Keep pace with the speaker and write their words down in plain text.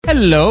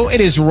Hello, it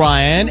is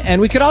Ryan,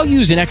 and we could all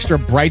use an extra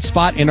bright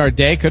spot in our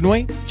day, couldn't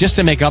we? Just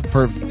to make up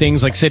for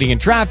things like sitting in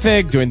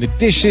traffic, doing the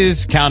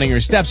dishes, counting your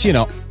steps, you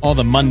know, all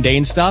the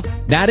mundane stuff.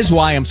 That is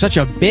why I'm such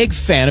a big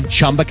fan of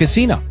Chumba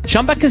Casino.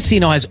 Chumba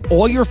Casino has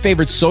all your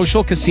favorite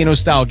social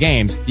casino-style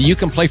games that you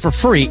can play for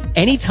free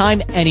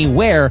anytime,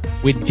 anywhere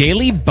with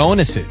daily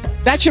bonuses.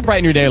 That should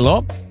brighten your day a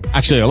little.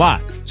 Actually, a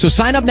lot. So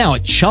sign up now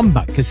at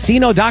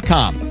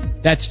ChumbaCasino.com.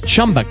 That's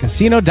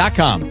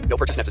ChumbaCasino.com. No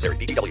purchase necessary.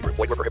 VGW Group.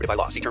 Void where prohibited by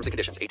law. See terms and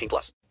conditions.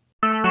 18+.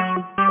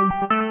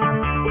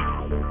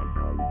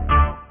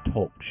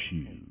 Talk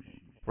shoes.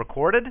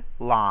 Recorded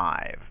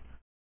live.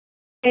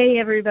 Hey,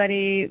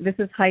 everybody. This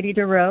is Heidi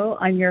DeRoe.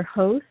 I'm your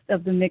host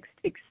of The Mixed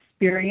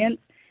Experience,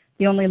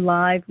 the only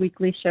live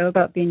weekly show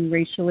about being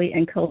racially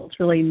and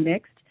culturally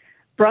mixed,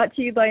 brought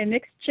to you by a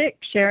mixed chick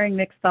sharing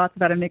mixed thoughts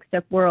about a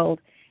mixed-up world.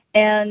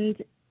 And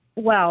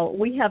wow,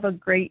 we have a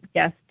great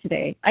guest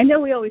today. I know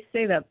we always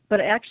say that,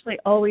 but I actually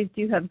always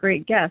do have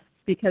great guests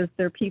because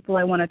they're people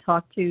I want to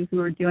talk to who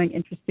are doing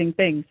interesting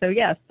things. So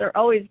yes, they're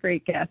always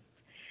great guests.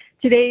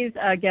 Today's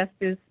guest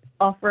is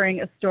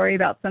offering a story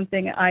about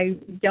something I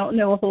don't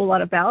know a whole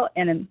lot about,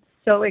 and I'm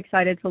so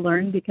excited to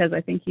learn because I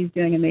think he's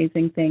doing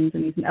amazing things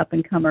and he's an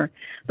up-and-comer.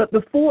 But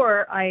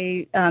before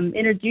I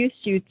introduce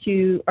you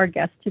to our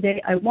guest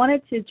today, I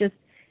wanted to just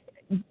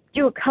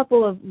do a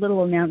couple of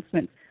little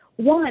announcements.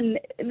 One,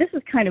 this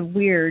is kind of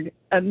weird,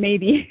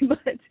 maybe,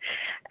 but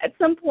at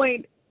some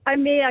point I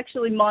may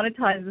actually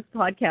monetize this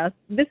podcast.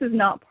 This is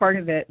not part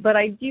of it, but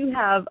I do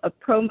have a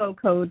promo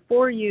code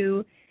for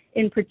you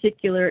in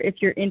particular if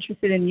you're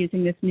interested in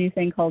using this new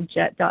thing called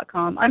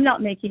jet.com. I'm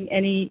not making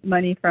any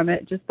money from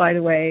it, just by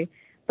the way,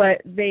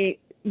 but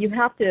you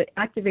have to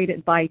activate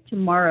it by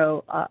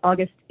tomorrow,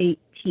 August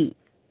 18th,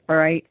 all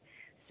right?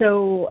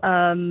 So,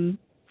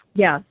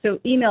 so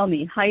email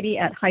me,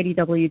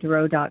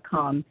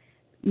 Heidi@HeidiWDeRoe.com.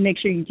 Make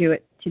sure you do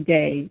it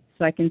today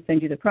so I can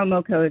send you the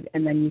promo code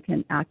and then you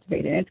can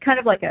activate it. And it's kind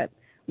of like a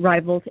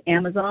rival to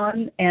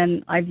Amazon,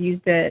 and I've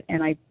used it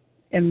and I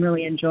am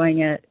really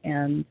enjoying it.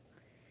 And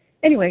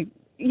anyway,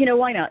 you know,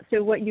 why not?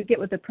 So what you get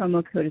with the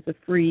promo code is a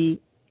free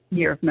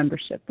year of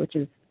membership, which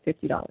is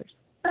 $50.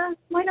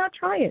 Why not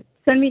try it?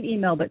 Send me an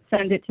email, but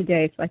send it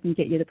today so I can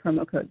get you the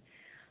promo code.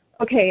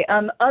 Okay,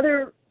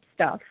 other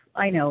stuff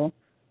I know.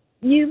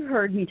 You've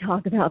heard me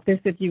talk about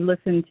this if you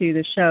listen to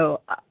the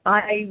show.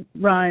 I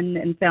run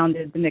and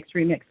founded the Mixed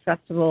Remix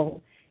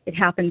Festival. It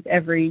happens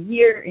every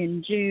year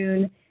in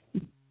June,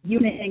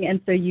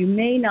 and so you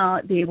may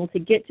not be able to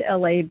get to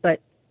LA, but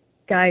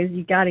guys,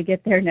 you got to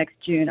get there next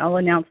June. I'll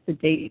announce the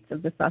dates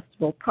of the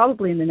festival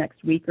probably in the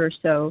next week or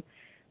so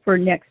for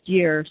next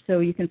year, so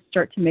you can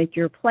start to make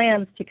your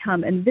plans to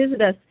come and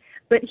visit us.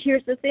 But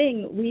here's the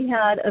thing. We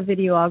had a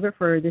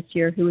videographer this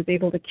year who was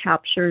able to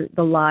capture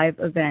the live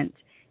event,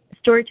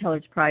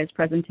 Storyteller's Prize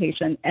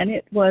presentation, and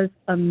it was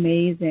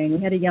amazing. We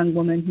had a young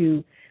woman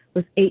who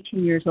was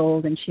 18 years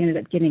old, and she ended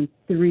up getting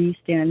 3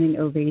 standing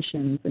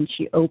ovations, and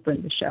she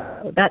opened the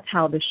show. That's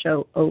how the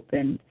show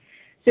opened.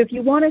 So if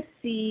you want to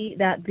see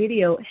that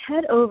video,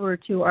 head over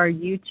to our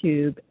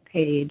YouTube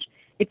page.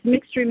 It's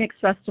Mixed Remix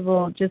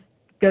Festival. Just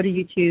go to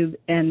YouTube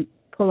and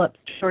pull up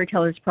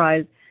Storyteller's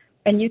Prize,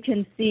 and you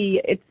can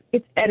see it's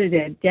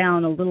edited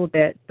down a little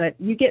bit, but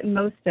you get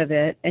most of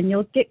it, and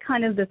you'll get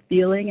kind of the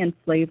feeling and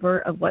flavor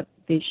of what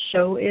the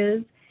show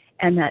is,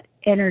 and that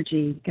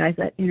energy. Guys,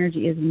 that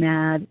energy is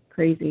mad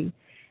crazy.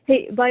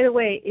 Hey, by the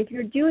way, if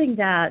you're doing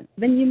that,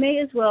 then you may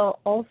as well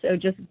also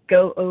just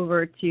go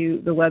over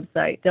to the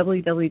website,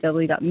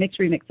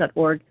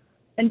 www.mixedremix.org,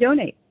 and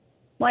donate.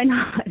 Why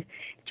not?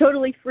 It's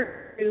totally free.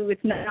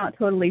 It's not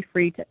totally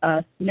free to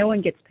us. No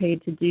one gets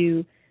paid to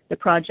do the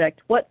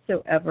project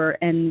whatsoever,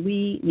 and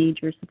we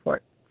need your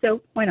support. So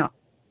why not?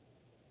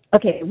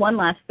 Okay, one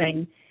last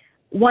thing.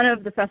 One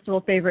of the festival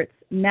favorites,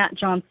 Matt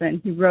Johnson,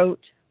 he's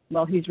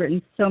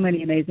written so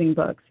many amazing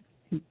books.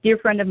 He's a dear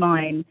friend of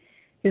mine.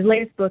 His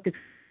latest book is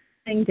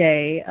Sing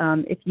Day.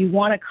 If you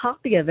want a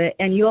copy of it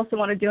and you also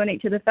want to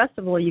donate to the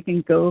festival, you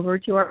can go over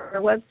to our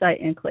website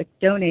and click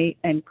donate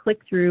and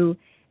click through,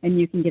 and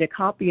you can get a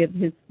copy of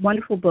his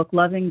wonderful book,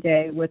 Loving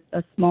Day, with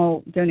a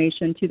small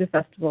donation to the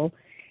festival.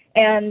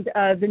 And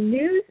the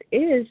news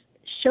is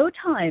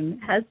Showtime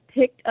has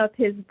picked up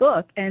his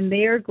book, and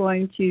they are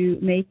going to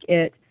make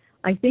it,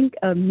 I think,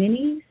 a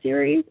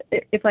mini-series,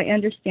 if I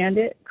understand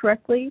it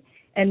correctly,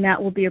 and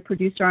Matt will be a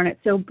producer on it.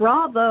 So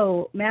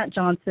bravo, Matt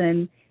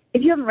Johnson.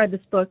 If you haven't read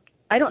this book,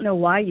 I don't know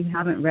why you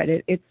haven't read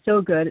it. It's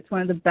so good. It's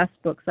one of the best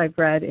books I've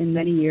read in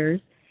many years.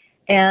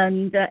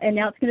 And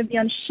now it's going to be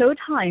on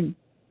Showtime.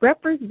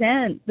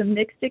 Represent the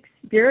mixed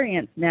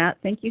experience, Matt.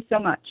 Thank you so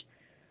much.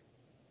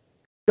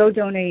 Go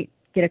donate,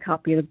 get a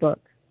copy of the book.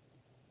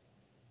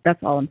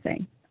 That's all I'm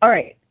saying. All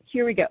right,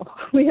 here we go.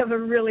 We have a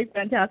really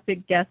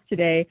fantastic guest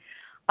today.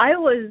 I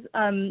was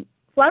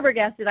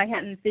flabbergasted I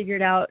hadn't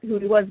figured out who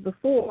he was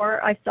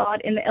before I saw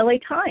it in the LA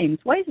Times.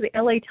 Why is the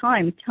LA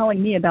Times telling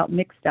me about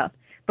mixed stuff?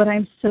 But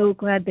I'm so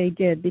glad they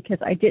did, because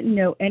I didn't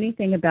know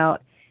anything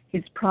about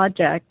his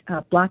project,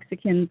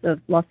 Blaxicans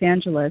of Los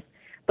Angeles.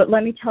 But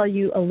let me tell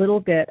you a little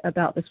bit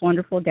about this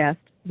wonderful guest.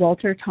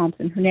 Walter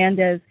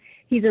Thompson-Hernandez.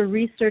 He's a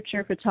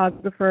researcher,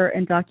 photographer,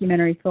 and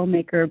documentary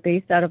filmmaker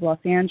based out of Los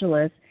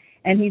Angeles,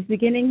 and he's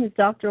beginning his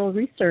doctoral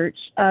research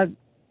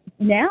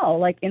now,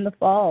 like in the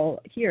fall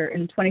here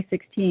in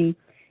 2016.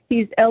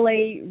 He's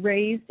LA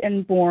raised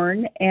and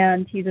born,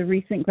 and he's a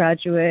recent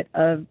graduate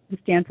of the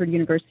Stanford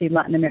University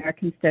Latin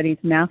American Studies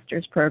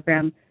Master's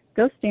Program.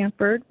 Go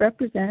Stanford,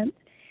 represent.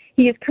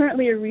 He is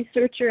currently a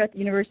researcher at the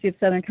University of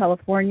Southern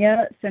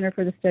California Center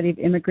for the Study of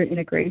Immigrant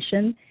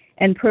Integration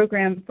and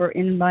Program for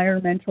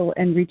Environmental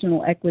and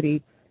Regional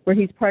Equity, where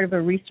he's part of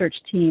a research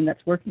team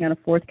that's working on a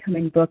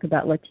forthcoming book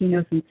about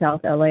Latinos in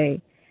South LA.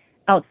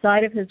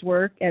 Outside of his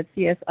work at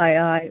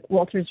CSII,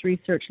 Walter's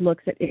research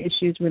looks at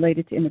issues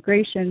related to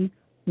immigration,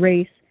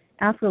 race,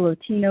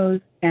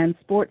 Afro-Latinos, and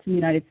sports in the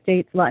United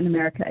States, Latin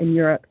America, and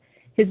Europe.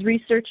 His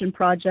research and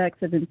projects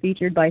have been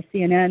featured by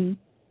CNN,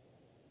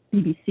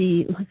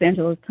 BBC, Los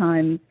Angeles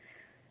Times,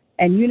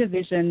 and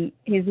Univision.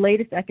 His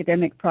latest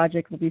academic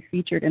project will be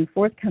featured in a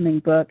forthcoming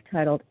book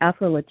titled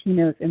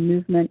Afro-Latinos in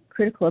Movement,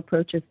 Critical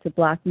Approaches to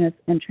Blackness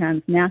and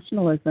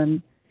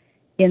Transnationalism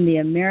in the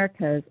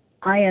Americas.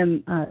 I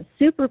am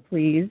super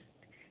pleased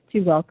to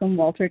welcome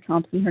Walter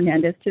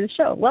Thompson-Hernandez to the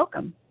show.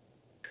 Welcome.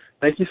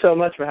 Thank you so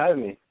much for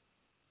having me.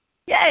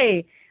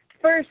 Yay!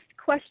 First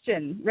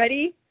question.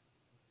 Ready?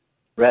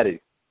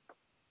 Ready.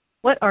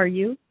 What are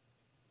you?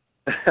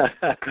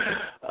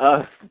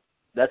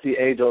 That's the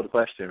age-old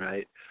question,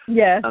 right?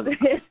 Yes.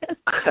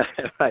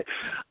 Right.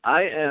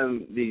 I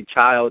am the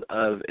child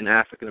of an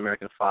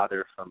African-American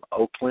father from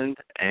Oakland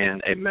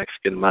and a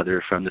Mexican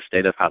mother from the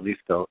state of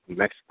Jalisco, New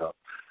Mexico.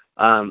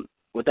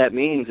 What that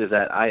means is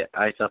that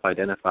I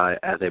self-identify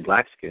as a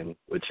Blaxican,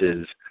 which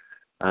is,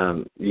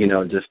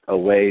 just a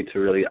way to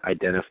really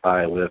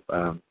identify with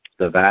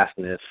the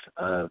vastness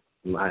of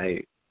my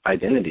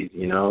identity,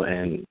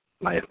 and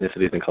my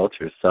ethnicities and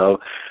cultures. So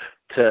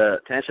to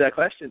answer that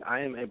question, I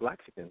am a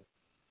Blaxican.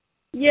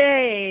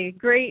 Yay.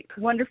 Great,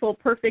 wonderful,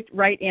 perfect,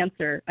 right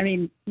answer. I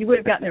mean, you would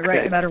have gotten it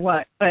right no matter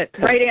what, but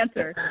right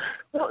answer.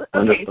 Well,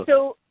 okay,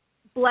 so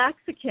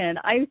Blaxican,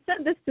 I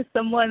said this to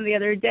someone the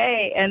other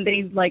day, and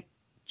they,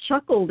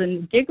 chuckled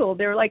and giggled.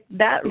 They were like,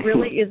 that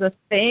really is a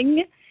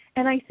thing?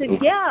 And I said,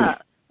 yeah.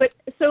 But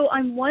so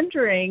I'm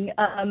wondering,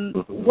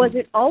 was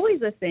it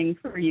always a thing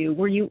for you?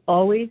 Were you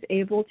always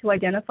able to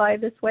identify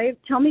this way?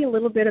 Tell me a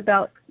little bit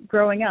about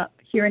growing up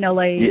here in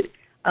LA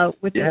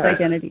with this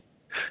identity.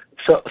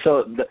 So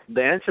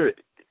the answer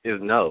is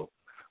no.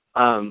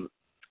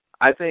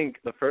 I think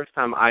the first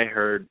time I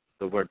heard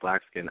the word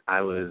Blaxican, I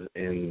was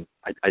in,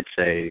 I'd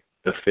say,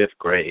 the 5th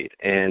grade.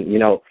 And,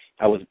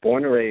 I was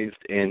born and raised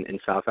in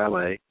South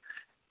LA.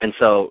 And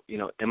so,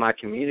 in my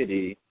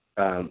community,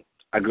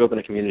 I grew up in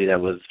a community that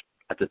was,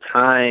 at the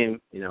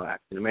time,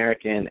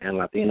 African-American and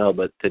Latino,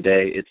 but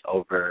today it's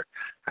over,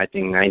 I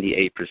think,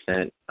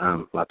 98%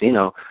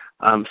 Latino.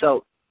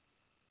 So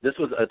this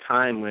was a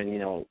time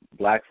when,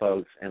 Black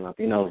folks and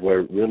Latinos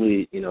were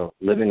really,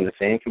 living in the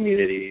same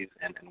communities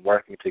and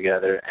working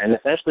together and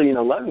essentially,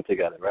 loving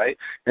together, right?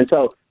 And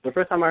so the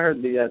first time I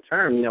heard the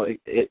term,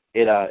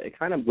 it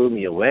kind of blew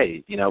me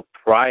away.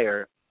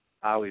 Prior,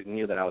 I always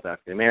knew that I was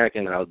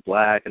African-American, that I was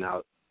Black, and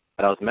that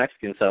I was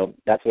Mexican, so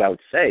that's what I would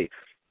say.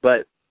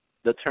 But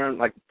the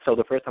term, so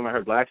the first time I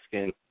heard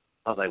Blaxican,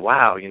 I was like,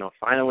 wow,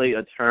 finally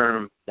a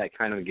term that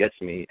kind of gets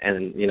me,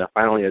 and,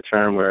 finally a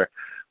term where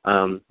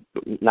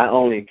not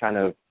only kind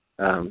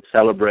of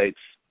celebrates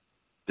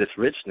this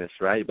richness,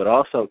 right, but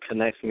also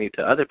connects me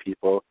to other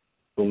people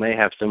who may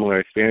have similar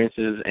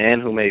experiences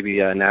and who may be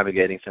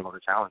navigating similar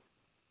challenges.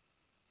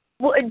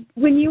 Well,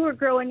 when you were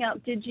growing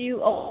up, did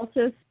you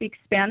also speak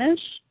Spanish?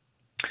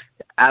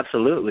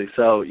 Absolutely.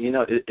 So,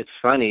 it's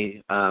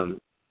funny.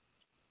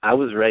 I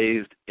was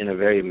raised in a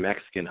very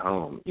Mexican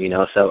home,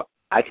 so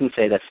I can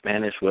say that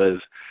Spanish was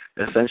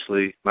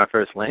essentially my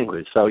first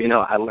language. So,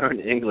 I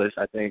learned English,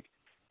 I think,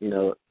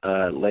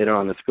 later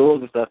on in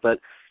schools and stuff. But,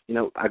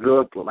 I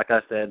grew up, like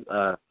I said,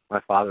 my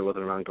father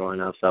wasn't around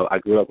growing up, so I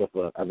grew up with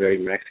a very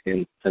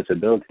Mexican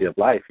sensibility of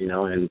life,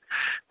 and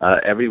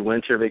every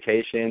winter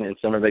vacation and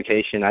summer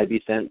vacation, I'd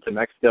be sent to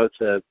Mexico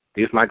to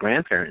be with my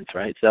grandparents,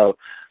 right? So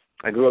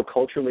I grew up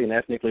culturally and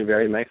ethnically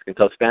very Mexican.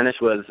 So Spanish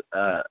was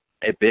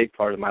a big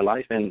part of my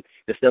life, and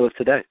it still is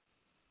today.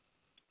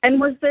 And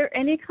was there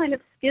any kind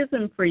of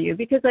schism for you?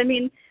 Because, I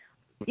mean,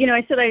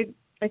 I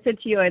said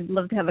to you I'd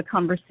love to have a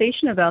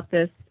conversation about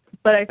this,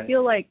 but I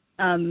feel like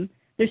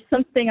there's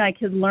something I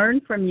could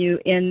learn from you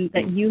in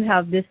that you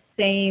have this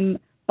same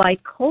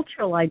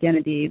bicultural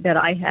identity that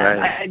I have.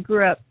 Right. I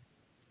grew up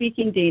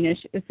speaking Danish.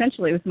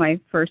 Essentially, it was my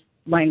first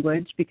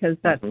language because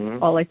that's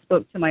all I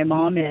spoke to my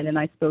mom in, and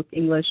I spoke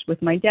English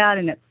with my dad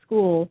and at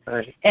school,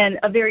 and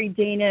a very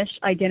Danish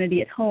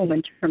identity at home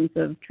in terms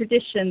of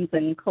traditions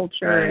and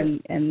culture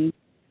and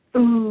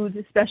food,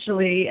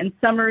 especially, and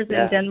summers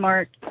in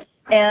Denmark.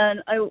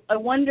 And I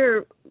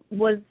wonder,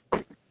 was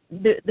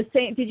the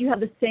same? Did you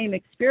have the same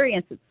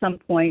experience at some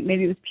point?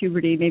 Maybe it was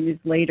puberty, maybe it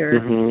was later,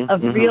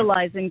 of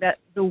realizing that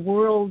the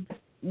world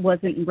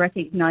wasn't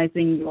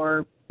recognizing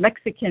your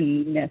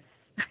Mexicanness,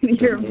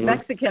 your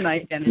Mexican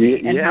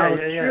identity, and how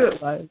true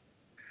it was.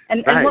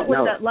 And what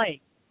was that like?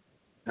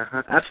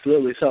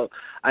 Absolutely. So,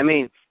 I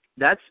mean,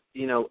 that's,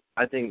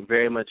 I think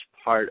very much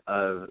part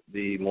of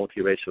the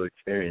multiracial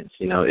experience,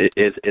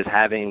 is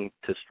having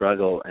to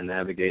struggle and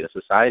navigate a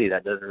society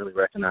that doesn't really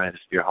recognize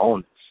your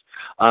wholeness.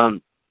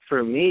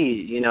 For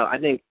me, I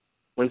think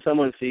when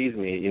someone sees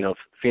me,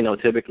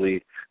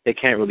 phenotypically, they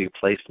can't really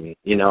place me.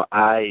 It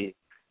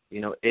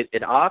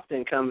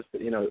often comes,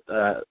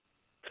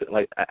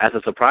 like as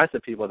a surprise to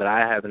people that I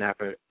have an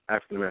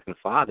African American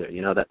father,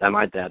 that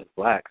my dad is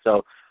black.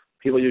 So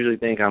people usually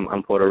think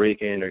I'm Puerto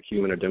Rican or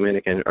Cuban or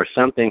Dominican or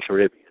something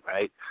Caribbean,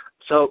 right?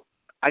 So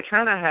I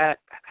kind of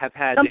have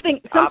had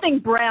something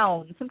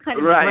brown, some kind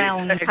of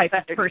brown type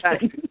of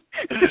person.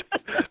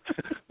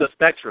 The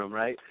spectrum,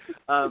 right?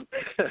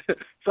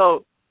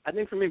 So I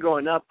think for me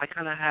growing up, I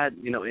kind of had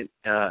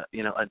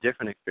a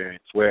different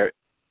experience where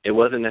it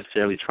wasn't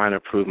necessarily trying to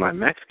prove my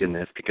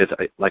Mexicanness because,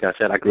 like I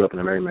said, I grew up in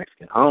a very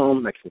Mexican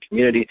home, Mexican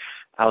community.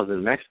 I was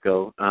in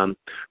Mexico,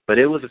 but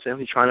it was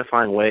essentially trying to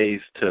find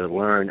ways to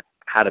learn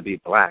how to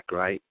be black,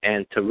 right,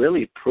 and to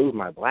really prove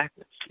my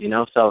blackness.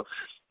 So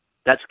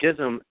that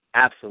schism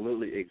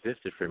absolutely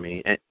existed for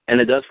me, and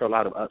it does for a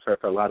lot of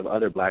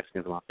other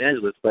Blaxicans in Los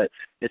Angeles. But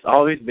it's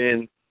always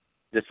been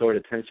this sort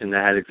of tension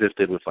that has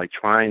existed with like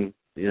trying,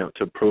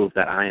 to prove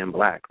that I am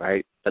black,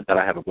 right? That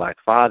I have a black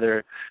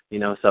father,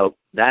 So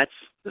that's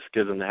the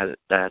schism that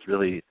has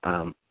really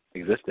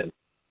existed.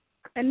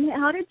 And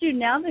how did you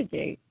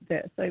navigate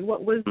this? Like,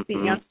 what was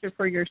the answer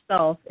for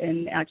yourself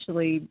in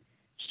actually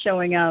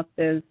showing up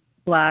as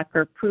black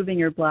or proving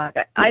you're black?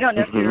 I don't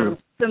know if you're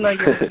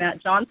familiar with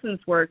Matt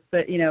Johnson's work,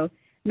 but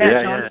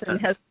Matt Johnson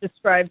has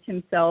described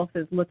himself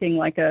as looking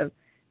like a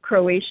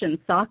Croatian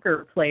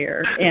soccer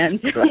player, and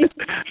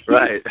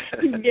right.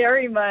 he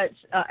very much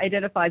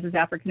identifies as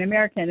African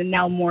American, and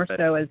now more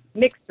so as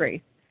mixed race.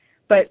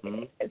 But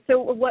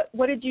so,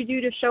 what did you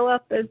do to show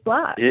up as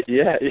black? It's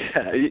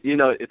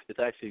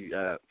actually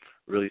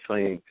really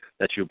funny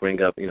that you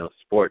bring up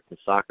sports and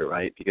soccer,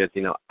 right? Because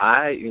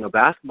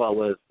basketball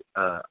was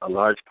a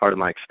large part of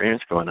my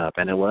experience growing up,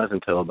 and it was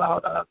until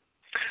about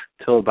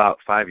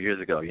 5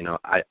 years ago.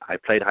 I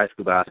played high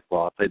school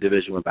basketball, I played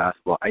Division I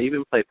basketball. I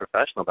even played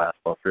professional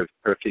basketball for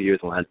a few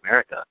years in Latin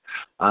America.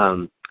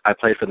 I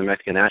played for the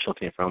Mexican national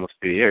team for almost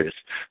 2 years.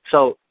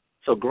 So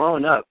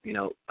growing up,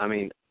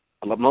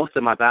 most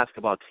of my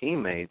basketball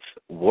teammates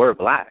were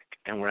black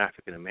and were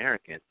African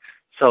American.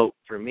 So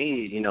for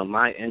me,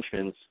 my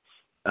entrance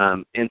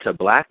into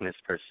blackness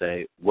per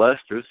se was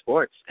through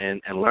sports,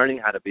 and learning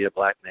how to be a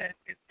black man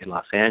in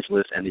Los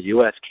Angeles and the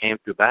U.S. came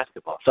through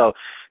basketball. So,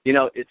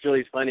 it's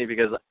really funny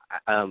because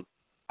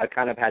I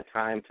kind of had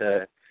time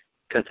to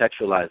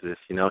contextualize this,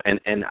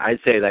 and I'd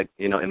say that,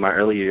 in my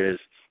early years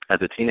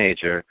as a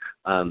teenager,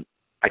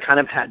 I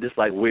kind of had this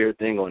like weird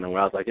thing going on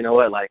where I was like,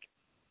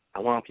 I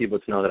want people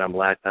to know that I'm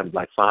black, I have a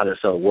black father,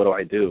 so what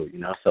do?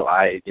 So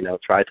I,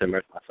 tried to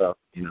immerse myself,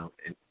 into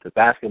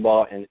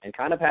basketball and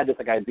kind of had this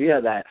like idea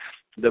that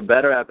the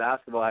better at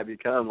basketball I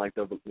become, like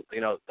the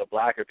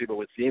blacker people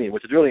would see me,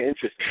 which is really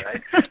interesting,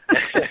 right?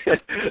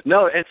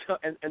 No, and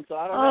so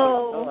I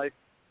don't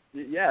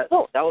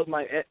know, that was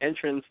my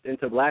entrance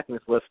into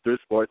blackness was through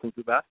sports and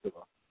through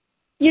basketball.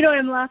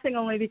 I'm laughing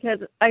only because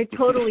I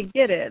totally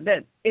get it,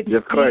 that it's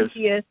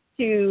easiest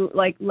to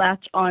like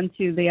latch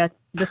onto the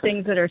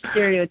things that are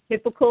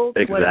stereotypical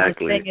to what the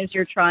thing is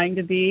you're trying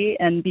to be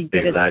and be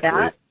good at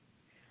that.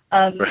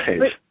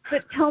 Right.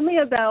 But tell me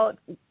about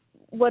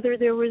whether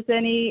there was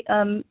any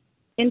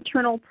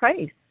internal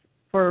price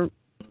for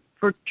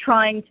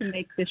trying to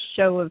make this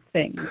show of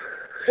things,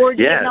 or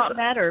did it not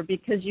matter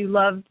because you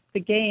loved the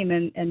game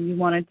and you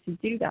wanted to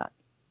do that?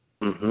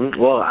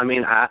 Well, I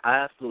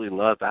absolutely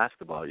love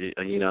basketball,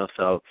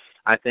 so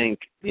I think,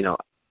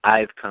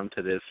 I've come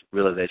to this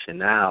realization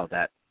now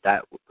that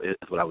is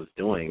what I was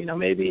doing,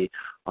 maybe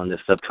on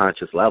this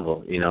subconscious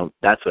level,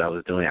 that's what I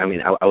was doing. I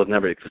was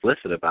never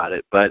explicit about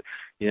it, but,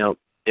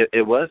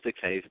 it was the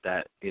case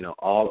that,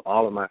 all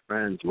of my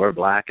friends were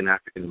black and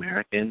African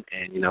American,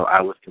 and,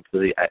 I was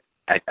completely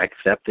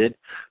accepted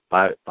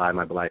by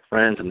my black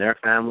friends and their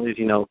families.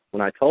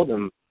 When I told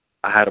them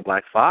I had a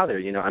black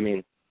father,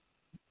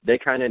 they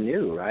kind of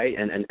knew, right?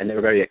 And they were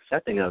very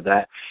accepting of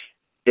that.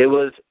 It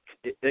was,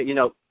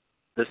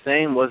 the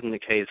same wasn't the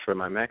case for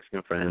my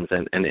Mexican friends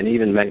and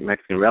even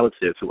Mexican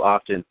relatives who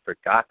often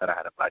forgot that I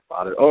had a black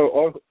father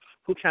or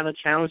who kind of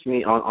challenged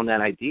me on that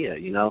idea,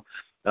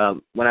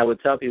 When I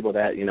would tell people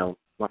that,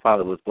 my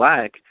father was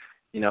black,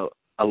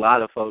 a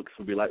lot of folks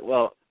would be like,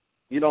 well,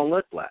 you don't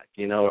look black,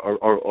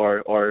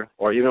 or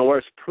even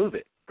worse, prove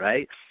it,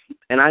 right?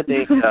 And I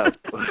think,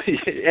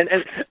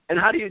 and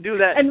how do you do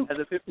that as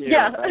a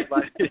 15-year-old? Right?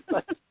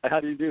 Like, how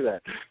do you do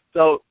that?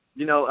 So,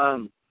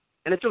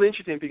 and it's really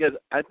interesting because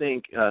I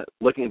think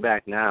looking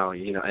back now,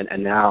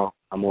 and now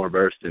I'm more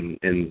versed in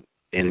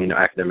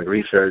academic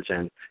research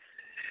and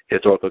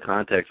historical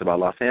context about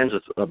Los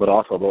Angeles, but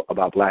also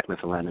about blackness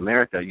in Latin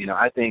America.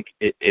 I think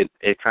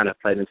it kind of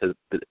played into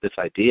this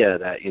idea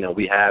that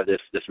we have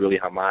this really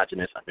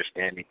homogenous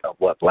understanding of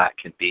what black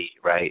can be,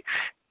 right?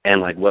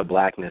 and like what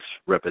blackness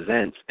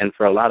represents. And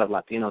for a lot of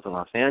Latinos in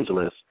Los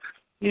Angeles,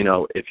 you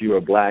know, if you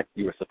were black,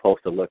 you were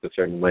supposed to look a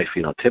certain way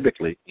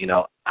phenotypically. You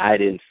know, I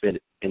didn't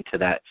fit into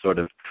that sort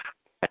of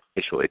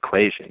racial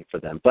equation for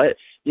them. But,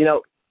 you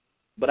know,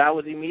 but I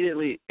was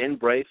immediately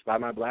embraced by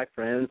my black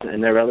friends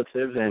and their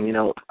relatives, and, you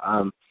know,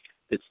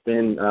 it's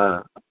been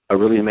a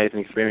really amazing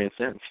experience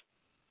since.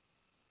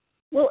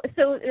 Well,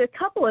 so a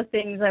couple of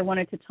things I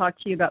wanted to talk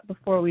to you about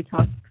before we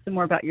talk some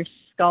more about your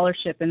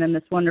scholarship and then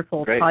this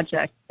wonderful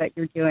project that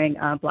you're doing,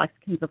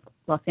 Blaxicans of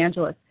Los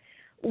Angeles.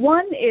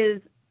 One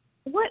is,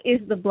 what is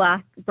the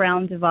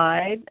black-brown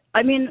divide?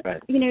 I mean,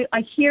 you know,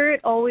 I hear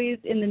it always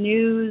in the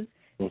news,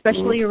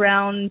 especially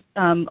around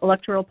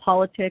electoral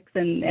politics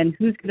and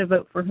who's going to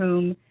vote for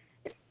whom.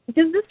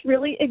 Does this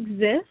really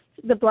exist,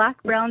 the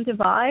black-brown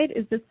divide?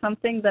 Is this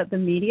something that the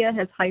media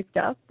has hyped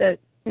up that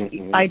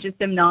I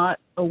just am not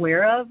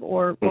aware of,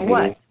 or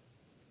what?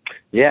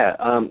 Yeah,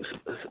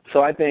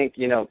 so I think,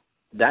 you know,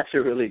 that's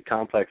a really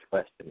complex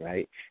question,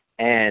 right?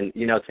 And,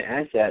 you know, to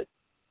answer that,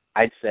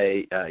 I'd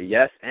say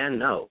yes and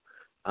no.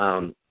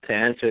 To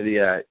answer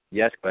the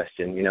yes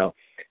question, you know,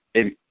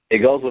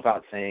 it goes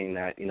without saying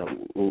that, you know,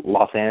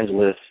 Los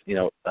Angeles, you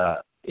know,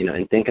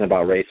 in thinking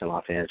about race in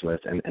Los Angeles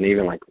and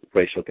even like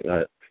racial,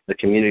 the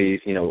communities,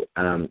 you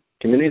know,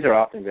 communities are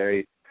often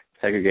very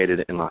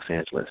segregated in Los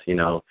Angeles. You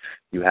know,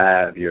 you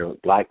have your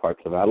black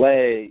parts of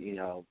LA, you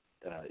know,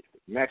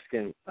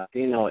 Mexican,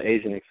 Latino,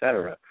 Asian,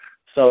 etc.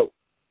 So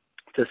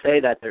to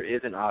say that there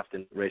isn't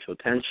often racial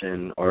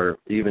tension or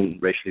even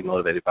racially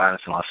motivated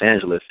violence in Los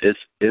Angeles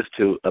is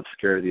to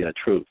obscure the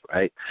truth,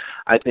 right?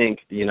 I think,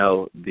 you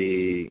know,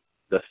 the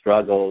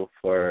struggle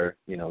for,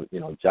 you know,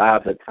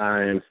 jobs at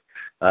times,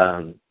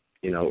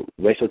 you know,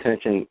 racial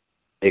tension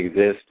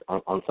exists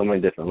on so many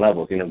different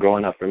levels. You know,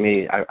 growing up for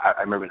me, I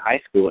remember in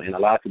high school, and a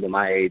lot of people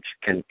my age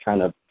can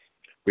kind of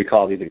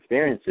recall these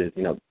experiences.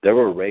 You know, there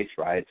were race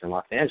riots in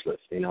Los Angeles,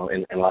 you know,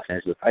 in Los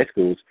Angeles high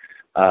schools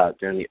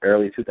during the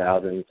early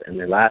 2000s, and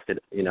they lasted,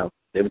 you know,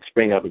 they would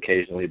spring up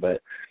occasionally,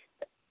 but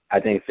I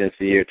think since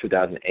the year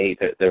 2008,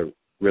 there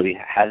really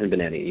hasn't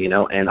been any, you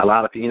know, and a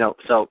lot of, you know,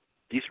 so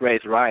these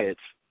race riots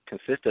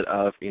consisted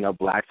of, you know,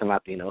 blacks and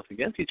Latinos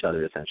against each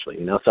other, essentially,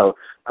 you know. So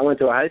I went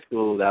to a high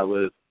school that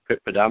was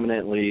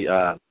predominantly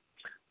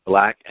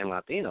black and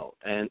Latino,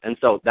 and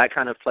so that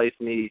kind of placed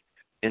me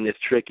in this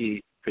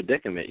tricky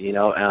predicament, you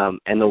know,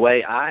 and the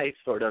way I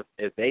sort of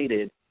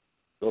evaded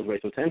those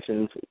racial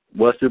tensions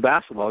was through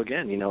basketball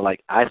again, you know,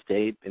 like I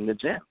stayed in the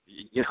gym,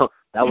 you know,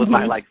 that was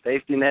my like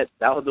safety net,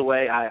 that was the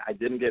way I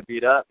didn't get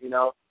beat up, you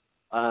know,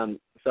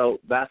 so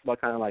basketball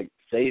kind of like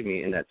saved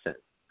me in that sense.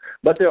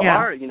 But there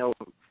are, you know,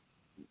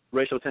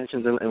 racial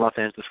tensions in Los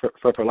Angeles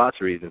for lots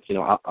of reasons. You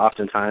know,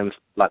 oftentimes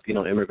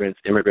Latino immigrants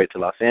immigrate to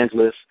Los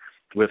Angeles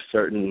with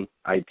certain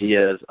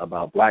ideas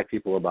about black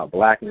people, about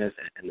blackness,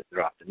 and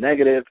they're often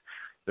negative.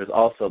 There's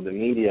also the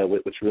media,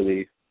 which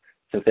really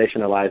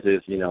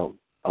sensationalizes, you know,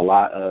 a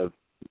lot of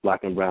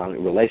black and brown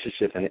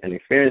relationships and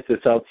experiences.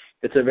 So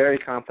it's a very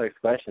complex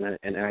question,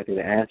 and I think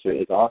the answer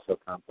is also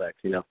complex.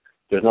 You know,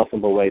 there's no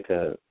simple way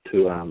to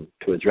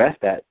address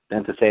that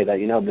than to say that,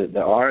 you know,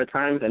 there are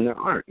times and there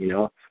aren't, you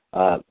know.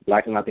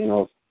 Black and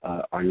Latinos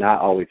are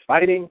not always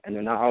fighting, and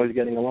they're not always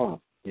getting along,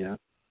 you know.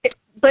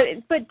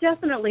 But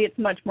definitely it's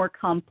much more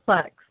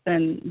complex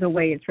than the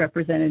way it's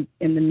represented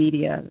in the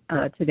media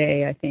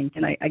today, I think.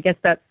 And I guess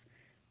that's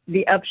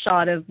the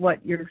upshot of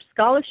what your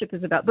scholarship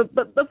is about.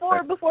 But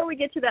before we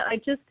get to that, I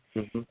just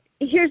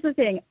here's the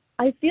thing.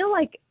 I feel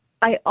like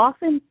I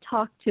often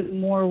talk to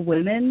more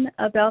women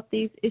about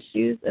these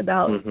issues,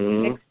 about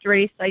mixed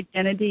race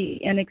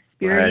identity and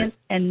experience,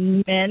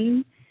 and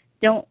men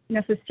don't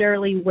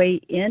necessarily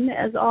weigh in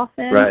as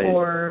often,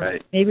 or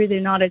maybe they're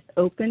not as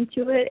open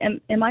to it.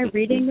 Am I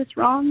reading this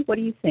wrong? What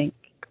do you think?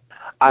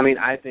 I mean,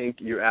 I think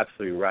you're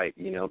absolutely right.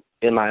 You know,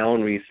 in my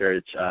own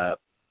research,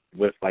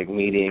 with like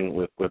meeting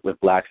with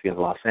Blaxicans in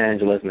Los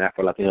Angeles and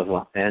Afro-Latinos in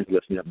Los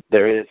Angeles, you know,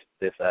 there is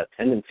this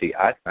tendency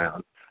I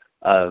found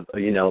of,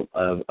 you know,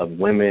 of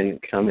women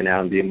coming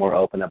out and being more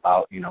open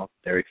about, you know,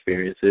 their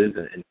experiences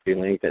and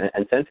feelings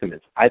and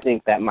sentiments. I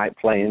think that might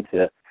play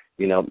into,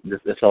 you know,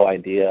 this whole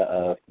idea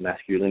of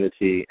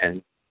masculinity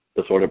and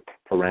the sort of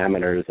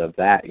parameters of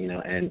that, you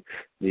know, and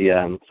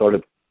the sort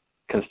of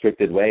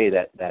constricted way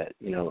that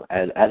you know,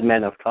 as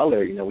men of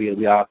color, you know,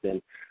 we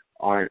often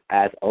aren't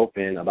as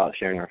open about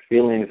sharing our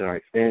feelings and our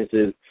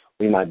experiences.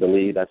 We might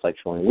believe that's like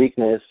showing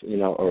weakness, you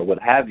know, or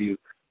what have you.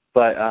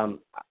 But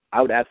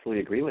I would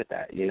absolutely agree with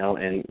that, you know,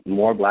 and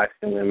more blacks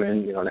and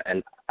women, you know,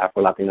 and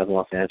Afro-Latinos in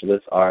Los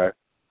Angeles are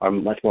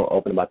much more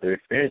open about their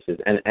experiences.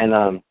 And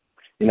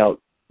you know,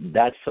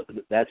 that's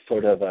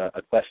sort of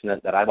a question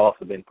that I've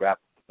also been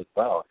grappling with as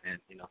well. And,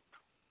 you know,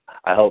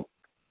 I hope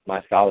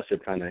my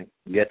scholarship kind of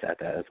gets at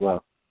that as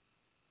well.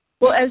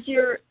 Well, as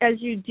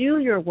you do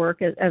your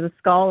work as a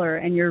scholar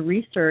and your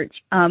research,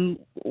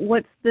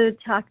 what's the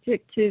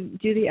tactic to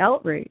do the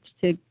outreach,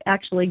 to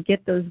actually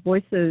get those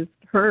voices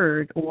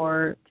heard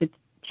or to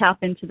tap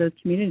into those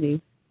communities?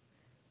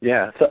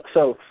 Yeah.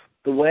 So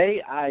the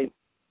way I,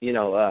 you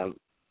know,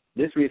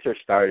 this research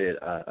started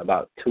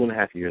about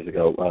 2.5 years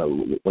ago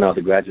when I was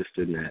a graduate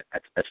student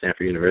at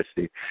Stanford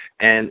University.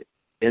 And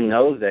in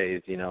those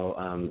days,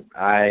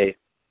 I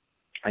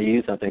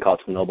use something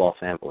called snowball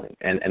sampling.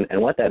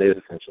 And what that is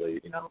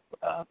essentially,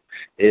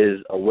 is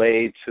a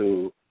way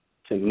to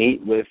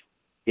meet with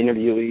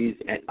interviewees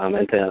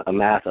and to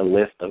amass a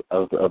list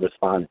of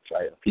respondents,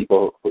 right, of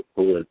people who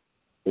would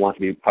want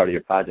to be part of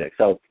your project.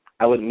 So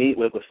I would meet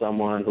with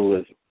someone who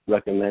was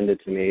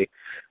recommended to me,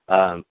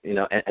 and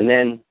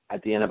then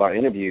at the end of our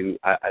interview,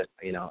 I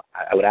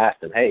would ask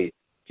them, hey,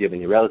 do you have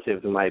any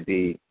relatives who might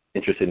be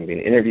interested in being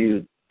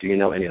interviewed? Do you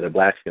know any other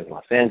Blaxicans in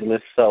Los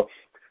Angeles? So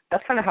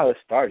that's kind of how it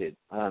started.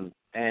 And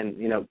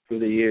through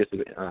the years,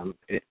 in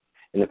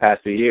the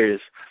past few years,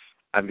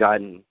 I've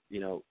gotten,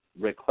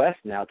 requests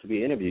now to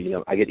be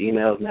interviewed. I get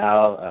emails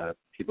now.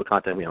 People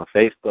contact me on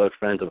Facebook.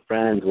 Friends of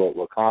friends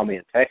will call me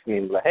and text me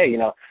and be like, hey,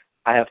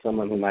 I have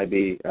someone who might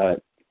be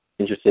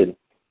interested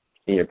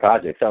in your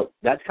project. So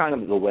that's kind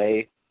of the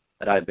way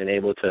that I've been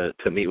able to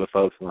meet with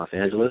folks in Los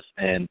Angeles.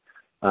 And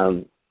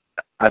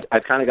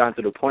I've kind of gotten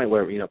to the point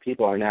where,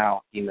 people are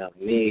now emailing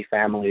me,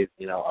 families,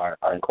 are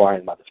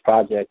inquiring about this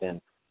project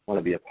and want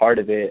to be a part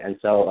of it. And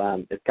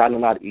so it's gotten a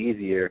lot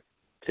easier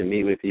to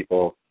meet with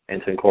people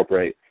and to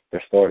incorporate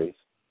their stories.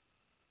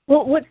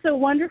 Well, what's so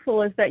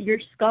wonderful is that your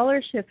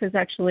scholarship has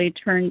actually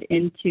turned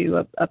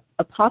into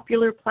a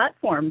popular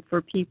platform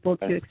for people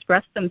to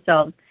express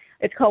themselves.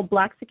 It's called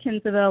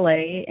Blaxicans of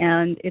LA,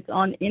 and it's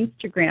on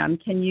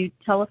Instagram. Can you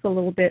tell us a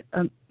little bit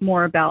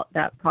more about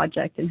that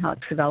project and how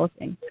it's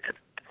developing?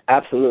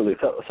 Absolutely.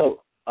 So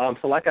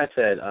like I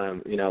said,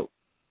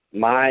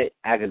 my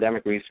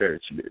academic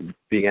research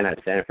began at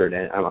Stanford,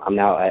 and I'm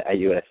now at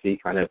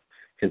USC, kind of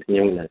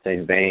continuing in that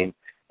same vein.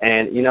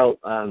 And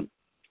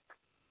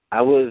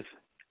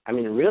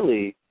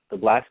really, the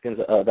Blaxicans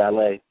of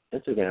LA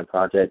Instagram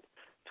project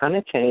kind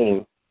of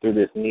came through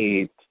this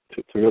need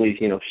to really,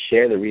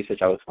 share the research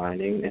I was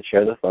finding and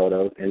share the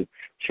photos and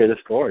share the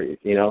stories.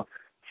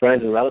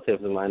 Friends and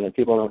relatives of mine and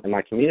people in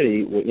my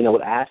community,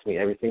 would ask me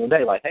every single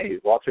day, like, hey,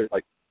 Walter,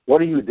 like, what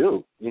do you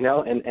do? And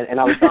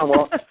I was telling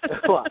them,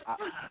 well,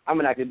 I'm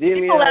an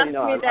academia. People ask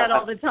me that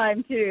all the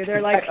time, too.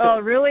 They're like, oh,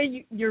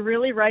 really? You're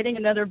really writing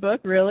another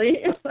book? Really?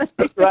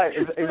 Right,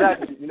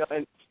 exactly.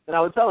 And I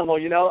would tell them, well,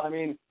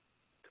 to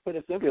put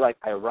it simply, like,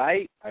 I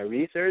write, I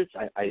research,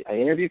 I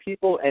interview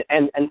people,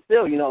 and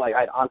still, like,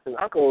 I had aunts and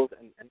uncles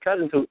and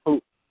cousins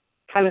who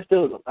kind of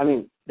still,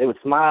 they would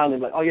smile and they'd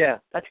be like, oh, yeah,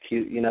 that's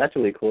cute, that's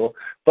really cool.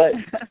 But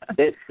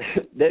they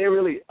didn't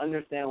really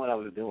understand what I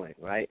was doing,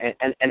 right?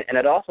 And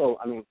it also,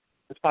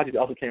 this project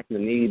also came from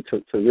the need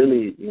to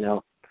really,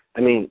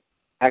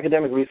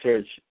 academic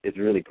research is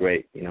really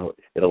great.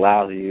 It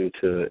allows you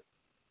to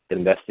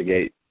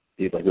investigate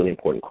these, like, really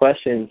important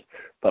questions,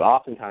 but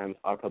oftentimes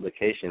our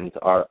publications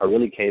are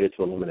really catered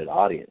to a limited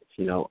audience.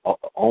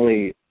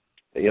 Only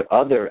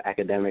other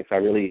academics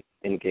are really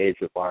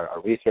engaged with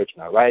our research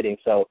and our writing.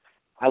 So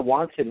I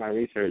wanted my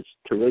research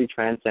to really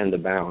transcend the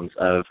bounds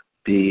of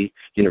the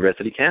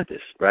university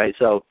campus, right?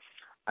 So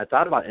I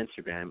thought about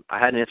Instagram. I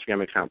had an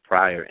Instagram account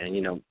prior, and,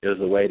 it was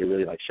a way to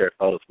really, like, share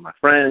photos with my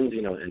friends,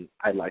 and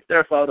I'd like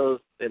their photos,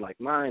 they like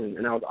mine,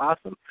 and that was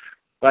awesome.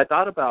 But I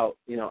thought about,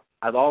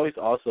 I've always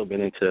also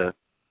been into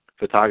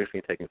photography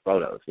and taking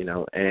photos,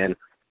 and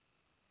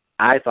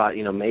I thought,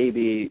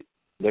 maybe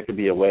there could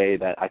be a way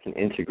that I can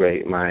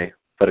integrate my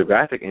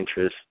photographic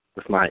interests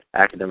with my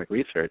academic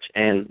research,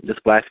 and this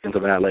Blaxicans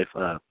of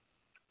LA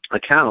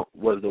account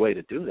was the way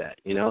to do that,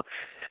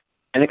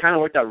 and it kind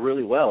of worked out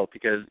really well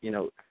because,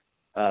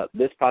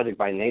 this project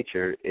by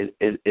nature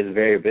is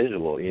very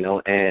visual,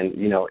 and,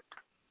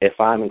 if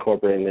I'm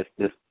incorporating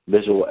this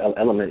visual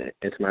element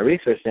into my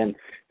research, then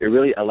it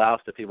really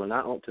allows the people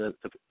not only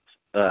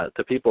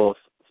to people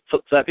so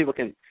that people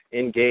can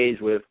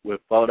engage with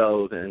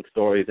photos and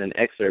stories and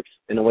excerpts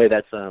in a way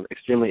that's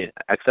extremely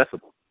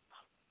accessible.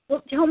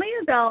 Well, tell me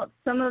about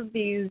some of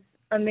these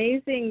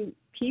amazing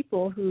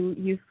people who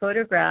you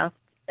photographed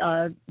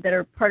that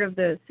are part of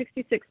the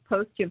 66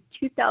 posts. You have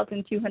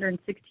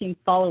 2,216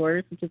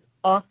 followers, which is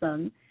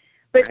awesome.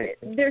 But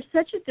there's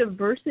such a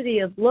diversity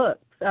of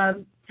looks.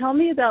 Tell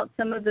me about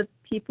some of the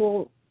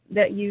people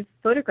that you've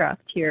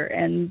photographed here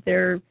and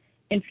their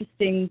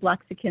interesting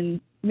Blaxican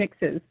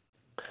mixes.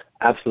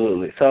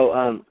 Absolutely.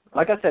 So,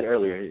 like I said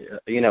earlier,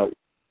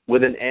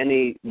 within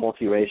any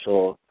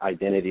multiracial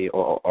identity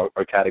or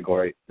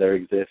category, there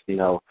exists,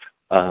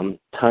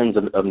 tons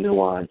of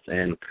nuance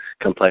and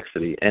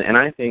complexity. And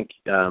I think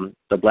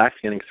the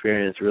Blaxican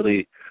experience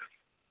really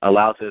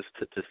allows us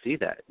to see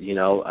that.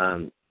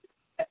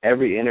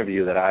 Every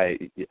interview that I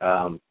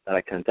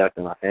conduct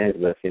in Los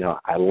Angeles,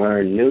 I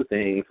learn new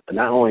things,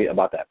 not only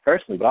about that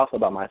person, but also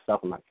about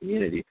myself and my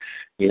community.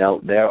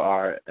 There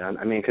are,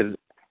 because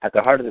at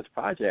the heart of this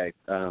project,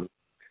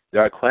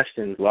 there are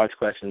questions, large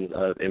questions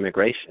of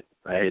immigration,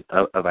 right,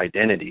 of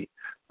identity,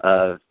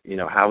 of,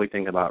 how we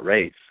think about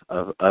race,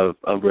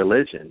 of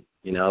religion,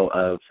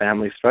 of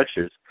family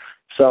structures.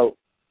 So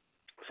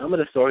some of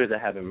the stories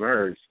that have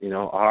emerged,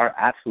 are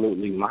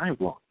absolutely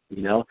mind-blowing.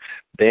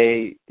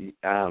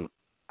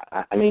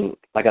 I mean,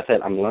 like I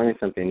said, I'm learning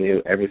something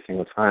new every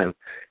single time.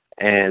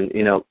 And,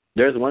 you know,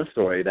 there's one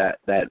story that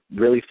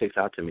really sticks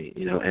out to me,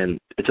 you know, and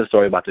it's a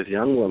story about this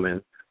young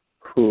woman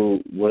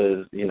who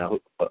was, you know,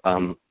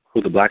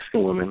 who's a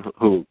Blaxican woman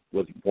who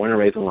was born and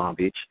raised in Long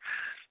Beach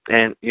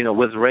and, you know,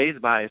 was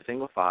raised by a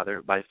single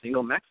father, by a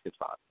single Mexican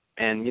father.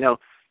 And, you know,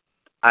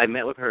 I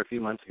met with her a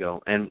few months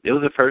ago, and it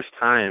was the first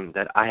time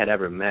that I had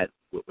ever met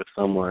with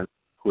someone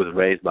who was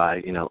raised by,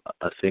 you know,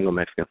 a single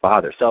Mexican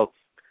father. So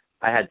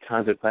I had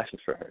tons of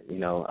questions for her. You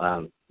know,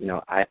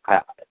 I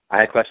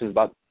had questions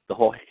about the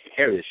whole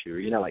hair issue.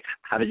 You know, like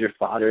how did your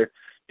father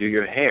do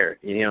your hair?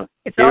 You know,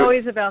 it's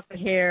always about the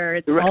hair.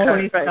 It's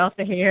always about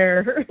the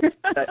hair.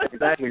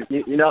 Exactly.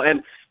 You know,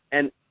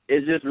 and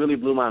it just really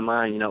blew my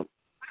mind. You know,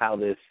 how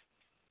this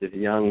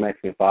young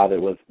Mexican father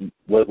was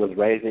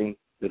raising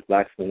this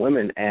Blaxican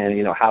woman, and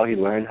you know how he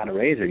learned how to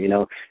raise her. You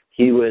know,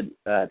 he would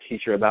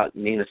teach her about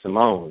Nina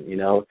Simone. You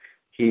know,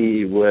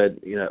 he would,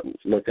 you know,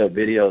 look up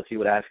videos. He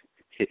would ask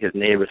his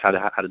neighbors how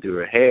to do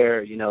her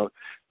hair. You know,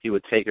 he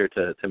would take her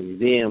to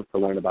museums to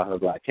learn about her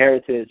Black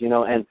heritage. You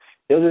know, and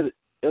it was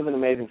an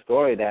amazing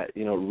story that,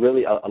 you know,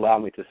 really allowed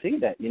me to see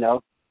that. You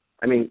know,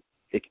 I mean,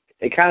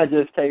 it kind of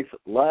just takes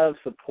love,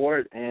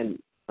 support, and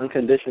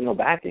unconditional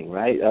backing,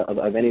 right,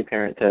 of any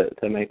parent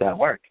to make that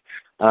work.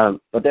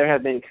 But there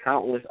have been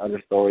countless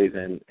other stories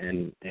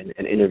and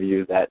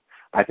interviews that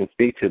I can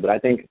speak to, but I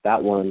think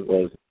that one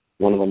was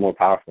one of the more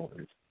powerful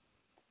ones.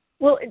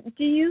 Well,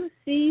 do you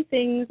see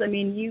things, I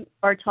mean, you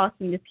are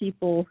talking to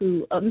people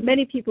who,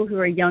 many people who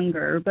are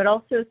younger, but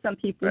also some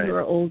people who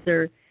are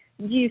older.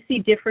 Do you see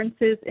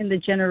differences in the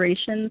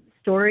generation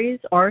stories?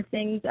 Are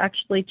things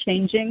actually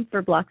changing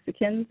for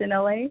Blaxicans in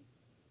LA?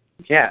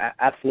 Yeah,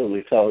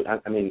 absolutely. So,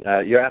 I mean,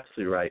 you're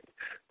absolutely right.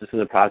 This is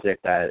a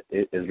project that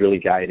is really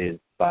guided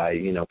by,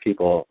 you know,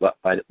 people,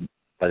 by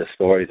the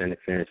stories and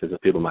experiences of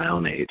people my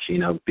own age, you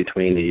know,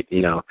 between the,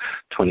 you know,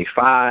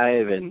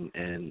 25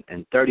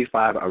 and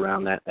 35,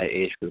 around that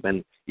age group,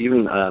 and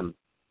even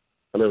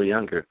a little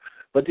younger.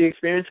 But the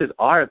experiences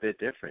are a bit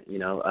different, you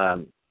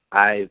know.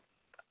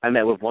 I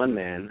met with one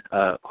man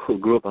who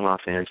grew up in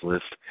Los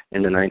Angeles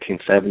in the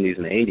 1970s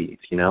and 80s,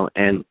 you know,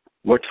 and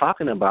we're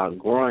talking about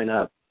growing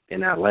up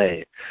in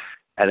LA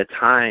at a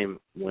time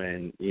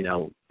when, you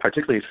know,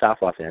 particularly South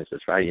Los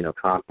Angeles, right, you know,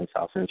 Compton,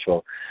 South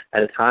Central,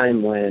 at a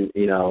time when,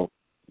 you know,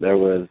 there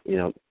was, you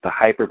know, the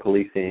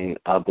hyper-policing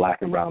of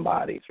Black and brown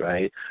bodies,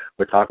 right?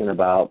 We're talking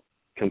about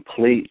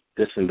complete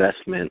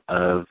disinvestment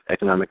of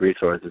economic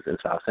resources in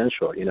South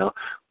Central, you know.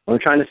 What I'm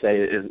trying to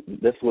say is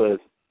this was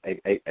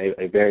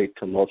a very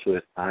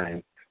tumultuous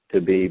time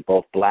to be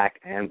both Black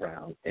and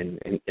brown in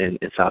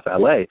South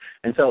LA.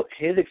 And so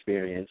his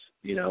experience,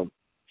 you know,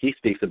 he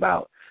speaks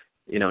about,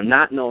 you know,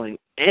 not knowing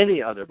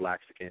any other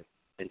Blaxican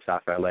in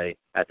South LA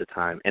at the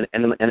time. And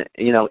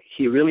you know,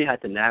 he really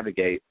had to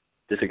navigate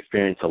this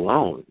experience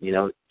alone. You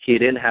know, he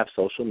didn't have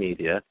social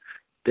media,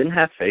 didn't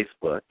have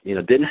Facebook, you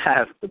know, didn't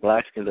have the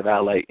Blaxicans of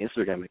LA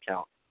Instagram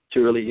account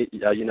to really,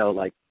 you know,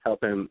 like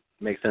help him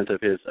make sense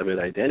of his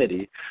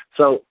identity.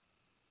 So,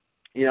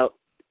 you know,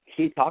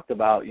 he talked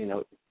about, you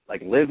know,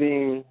 like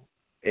living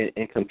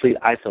in complete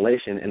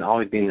isolation and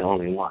always being the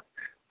only one.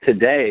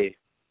 Today,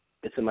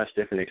 it's a much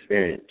different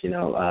experience. You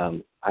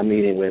know, I'm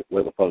meeting with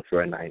folks who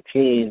are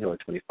 19, who are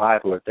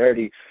 25, who are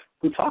 30,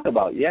 who talk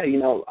about, yeah, you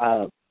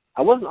know,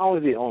 I wasn't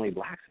always the only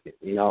Blaxican.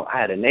 You know, I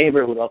had a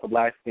neighbor who was also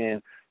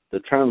Blaxican. The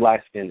term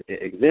Blaxican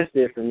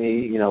existed for me,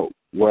 you know,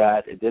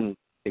 whereas it didn't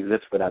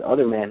exist for that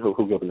other man who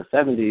grew up in the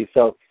 70s.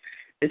 So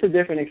it's a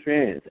different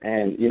experience.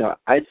 And, you know,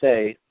 I'd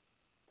say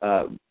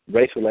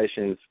race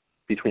relations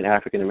between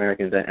African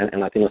Americans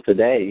and Latinos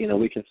today, you know,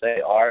 we can say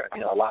are,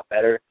 you know, a lot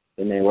better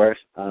than they were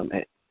in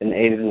the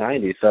 80s and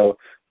 90s. So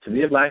to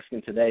be a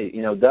Blaxican today,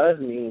 you know, does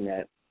mean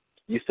that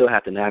you still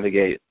have to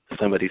navigate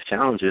some of these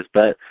challenges,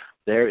 but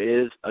there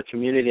is a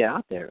community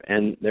out there,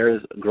 and there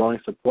is growing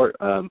support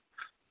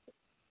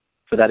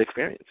for that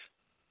experience.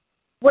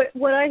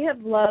 What I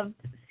have loved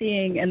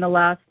seeing in the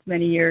last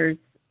many years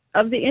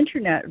of the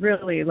internet,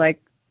 really, like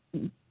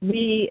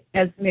we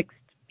as mixed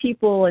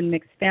people and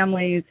mixed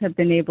families have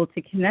been able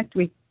to connect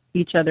with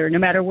each other no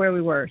matter where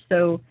we were.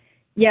 So,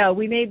 yeah,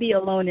 we may be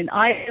alone in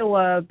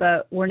Iowa,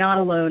 but we're not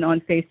alone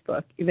on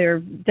Facebook. There are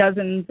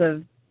dozens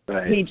of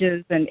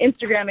pages and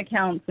Instagram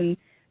accounts, and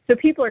so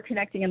people are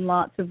connecting in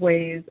lots of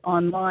ways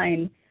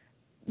online.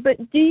 But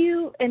do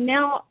you, and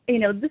now, you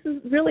know, this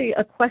is really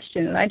a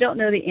question, and I don't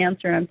know the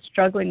answer, and I'm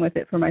struggling with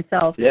it for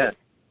myself. Yeah.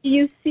 Do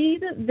you see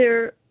that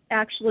there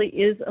actually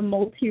is a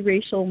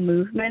multiracial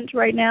movement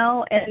right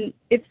now? And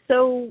if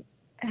so,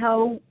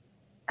 how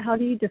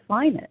do you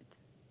define it?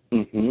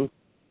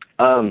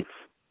 Mm-hmm.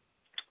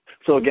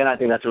 So again, I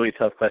think that's a really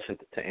tough question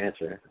to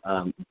answer.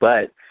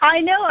 But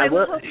I know I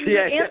was hoping you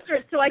would answer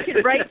it so I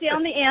could write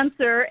down the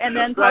answer and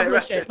then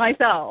publish it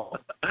myself.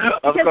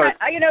 Because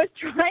I was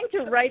trying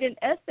to write an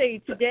essay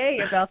today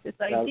about this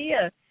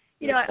idea.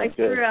 You know, I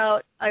threw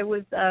out. I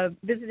was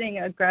visiting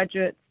a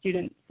graduate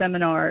student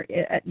seminar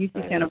at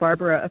UC Santa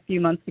Barbara a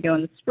few months ago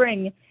in the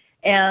spring,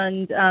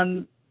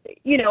 and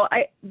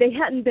they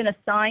hadn't been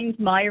assigned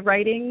my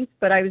writings,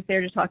 but I was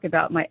there to talk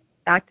about my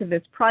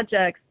activist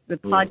projects, the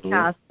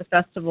podcast, the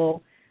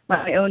festival,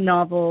 my own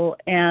novel,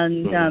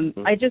 and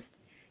I just,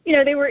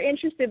 they were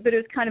interested, but it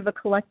was kind of a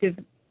collective,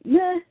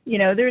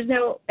 there's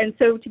no, and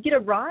so to get a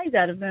rise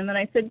out of them, and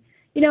I said,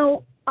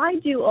 I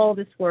do all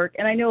this work,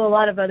 and I know a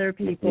lot of other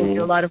people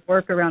do a lot of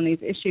work around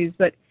these issues,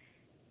 but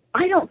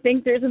I don't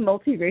think there's a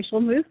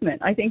multiracial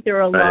movement. I think there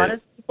are a lot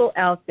of people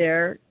out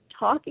there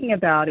talking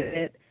about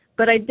it,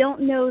 but I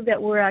don't know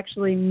that we're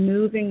actually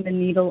moving the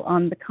needle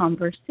on the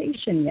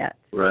conversation yet.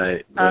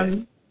 Right.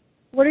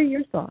 What are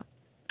your thoughts?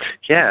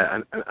 Yeah,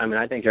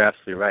 I think you're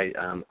absolutely right.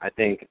 I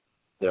think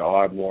there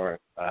are more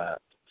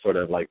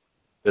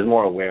there's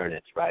more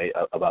awareness, right,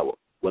 about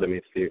what it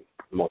means to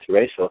be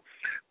multiracial.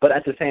 But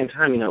at the same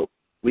time,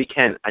 we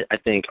can't, I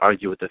think,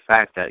 argue with the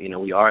fact that,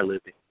 we are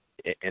living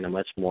in a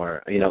much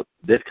more,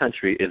 this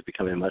country is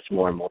becoming much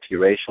more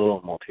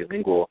multiracial,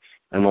 multilingual,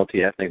 and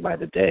multi-ethnic by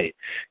the day,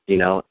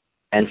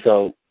 And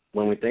so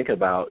when we think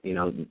about,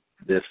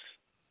 this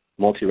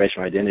multiracial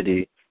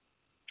identity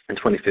in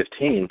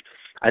 2015,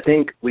 I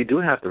think we do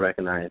have to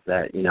recognize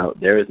that,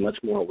 there is much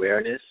more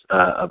awareness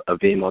of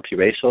being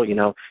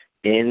multiracial,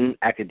 in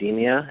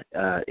academia,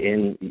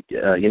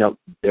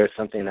 there's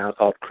something now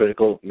called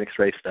critical mixed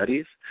race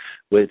studies,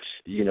 which,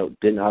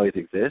 didn't always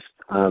exist.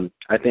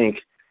 I think,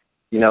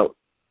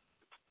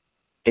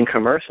 in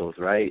commercials,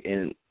 right,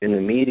 in the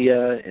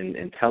media,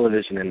 in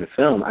television, in the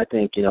film, I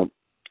think,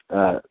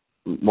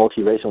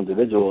 multiracial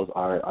individuals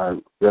are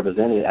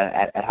represented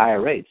at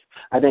higher rates.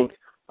 I think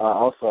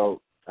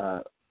also,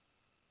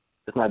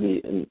 this might be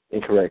an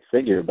incorrect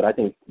figure, but I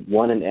think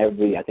 1 in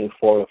every, 4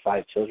 or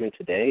 5 children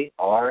today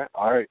are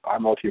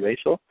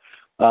multiracial.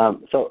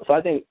 So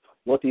I think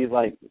what these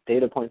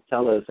data points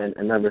tell us and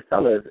numbers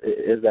tell us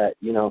is that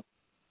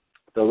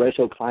the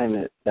racial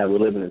climate that we're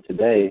living in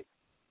today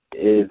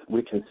is,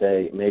 we can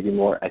say, maybe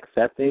more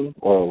accepting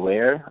or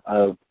aware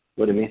of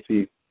what it means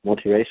to be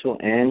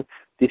multiracial, and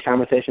these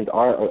conversations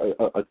are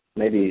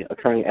maybe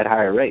occurring at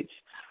higher rates.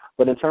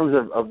 But in terms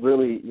of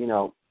really,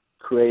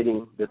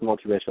 creating this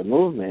multiracial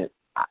movement,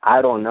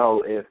 I don't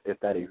know if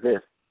that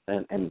exists,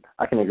 and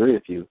I can agree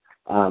with you.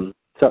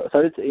 So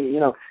it's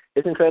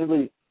it's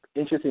incredibly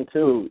interesting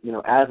too,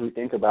 as we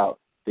think about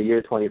the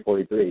year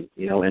 2043,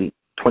 and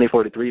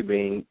 2043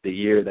 being the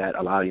year that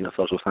a lot of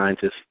social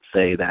scientists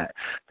say that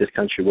this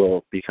country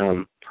will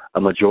become a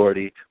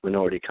majority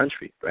minority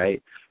country,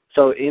 right?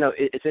 So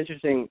it's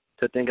interesting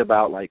to think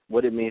about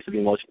what it means to be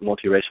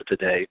multiracial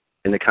today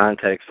in the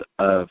context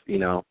of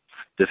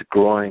this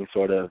growing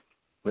sort of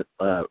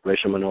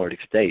racial minority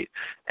state.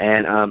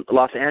 And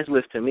Los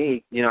Angeles, to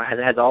me,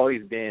 has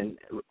always been,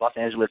 Los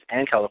Angeles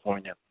and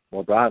California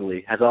more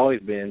broadly, has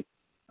always been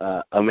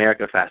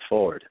America fast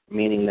forward,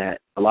 meaning that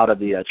a lot of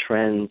the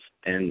trends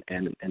and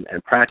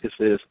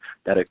practices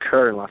that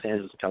occur in Los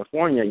Angeles and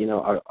California,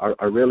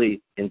 are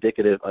really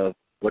indicative of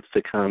what's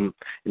to come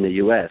in the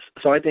U.S.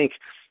 So I think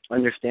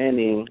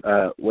understanding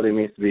what it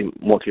means to be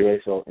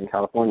multiracial in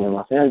California and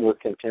Los Angeles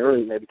can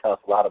really maybe tell us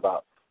a lot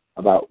about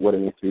what it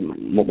means to be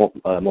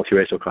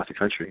multiracial across the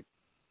country.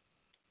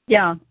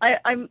 Yeah, I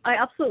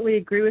absolutely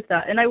agree with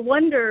that. And I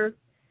wonder,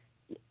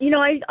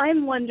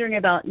 I'm wondering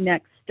about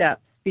next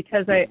steps,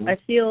 because I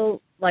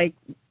feel like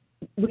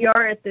we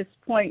are at this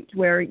point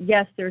where,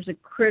 yes, there's a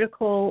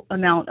critical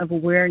amount of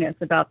awareness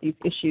about these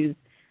issues.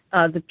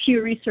 The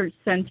Pew Research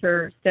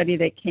Center study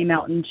that came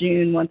out in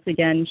June once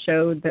again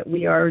showed that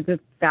we are the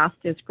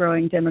fastest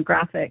growing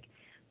demographic.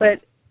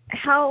 But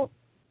how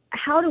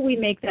do we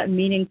make that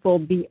meaningful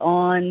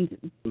beyond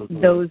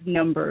those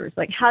numbers?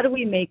 How do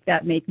we make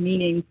that make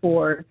meaning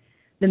for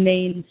the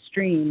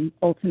mainstream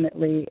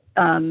ultimately?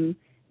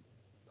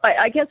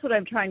 I guess what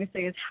I'm trying to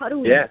say is, how do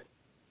we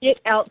get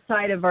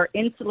outside of our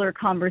insular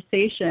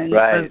conversation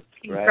of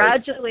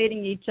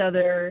congratulating each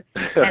other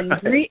and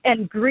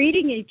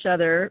greeting each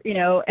other,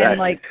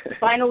 and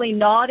finally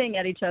nodding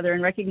at each other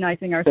and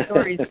recognizing our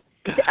stories,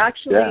 to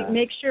actually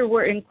make sure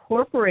we're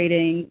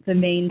incorporating the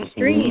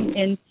mainstream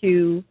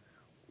into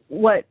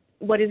what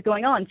is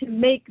going on, to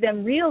make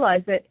them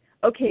realize that,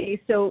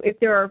 okay, so if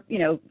there are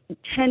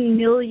 10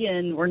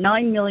 million or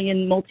 9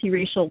 million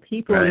multiracial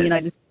people in the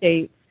United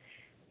States,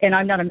 and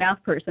I'm not a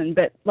math person,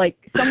 but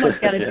someone's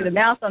got to do the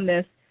math on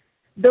this,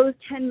 those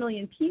 10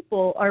 million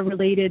people are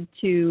related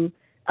to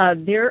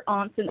their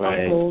aunts and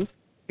uncles,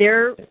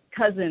 their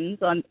cousins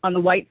on the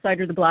white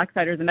side or the black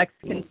side or the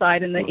Mexican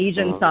side and the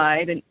Asian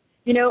side, and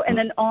and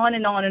then on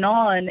and on and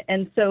on.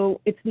 And so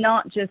it's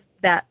not just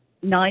that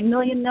 9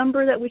 million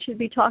number that we should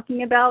be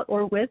talking about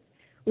or with.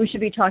 We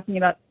should be talking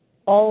about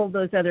all of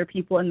those other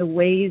people and the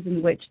ways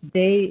in which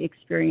they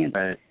experience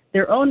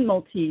their own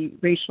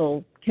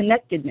multiracial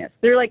connectedness.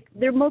 They're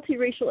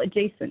multiracial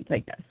adjacent, I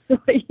guess.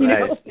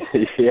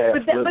 Yeah,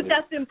 but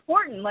that's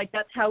important.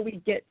 That's how we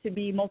get to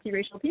be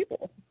multiracial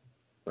people.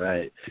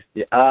 Right.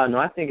 Yeah. No,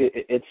 I think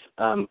it's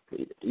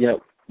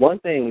one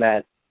thing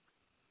that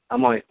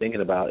I'm always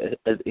thinking about is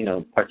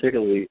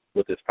particularly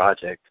with this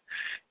project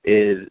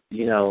is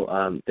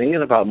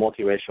thinking about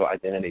multiracial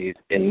identities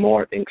in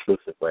more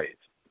inclusive ways.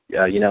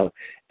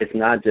 it's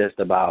not just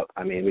about,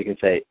 we can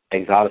say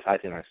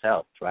exoticizing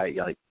ourselves, right?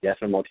 Like, yes,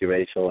 we're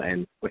multiracial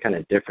and we're kind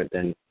of different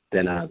than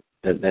a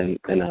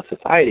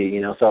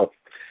society, So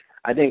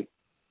I think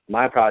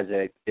my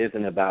project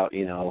isn't about,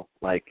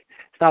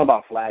 it's not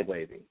about flag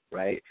waving,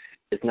 right?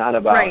 It's not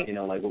about, right.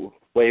 Like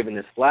waving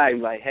this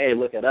flag, like, hey,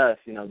 look at us,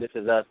 this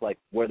is us, like,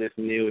 we're this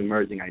new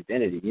emerging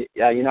identity.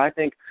 Yeah, I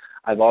think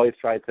I've always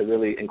tried to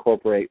really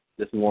incorporate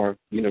this more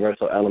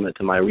universal element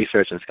to my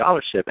research and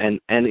scholarship. And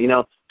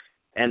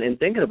in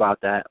thinking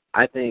about that,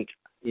 I think,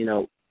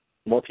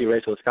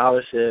 multiracial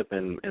scholarship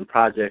and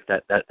projects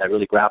that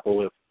really grapple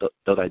with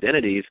those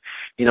identities,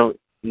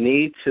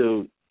 need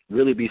to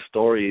really be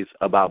stories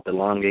about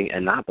belonging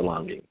and not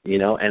belonging,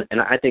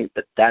 and I think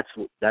that's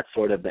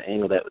sort of the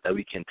angle that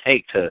we can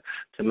take to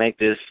make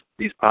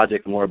these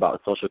projects more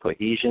about social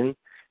cohesion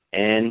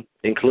and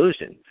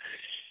inclusion,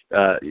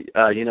 because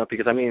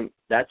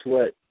that's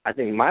what I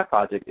think my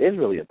project is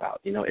really about.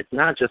 It's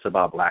not just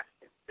about Black,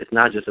 it's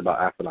not just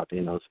about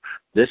Afro-Latinos.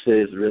 This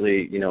is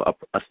really,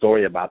 a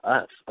story about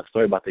us, a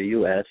story about the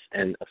U.S.,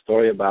 and a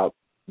story about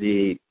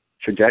the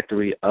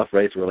trajectory of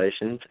race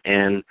relations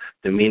and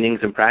the meanings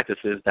and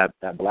practices that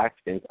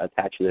Blaxicans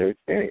attach to their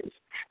experience.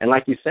 And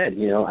like you said,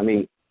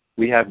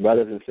 we have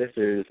brothers and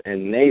sisters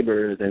and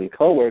neighbors and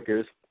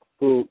coworkers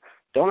who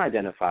don't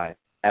identify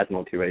as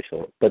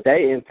multiracial, but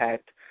they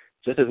impact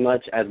just as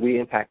much as we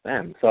impact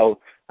them. So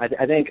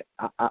I think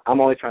I'm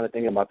always trying to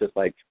think about this,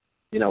 like,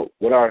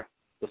 what are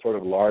the sort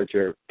of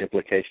larger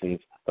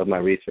implications of my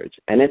research?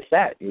 And it's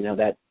that,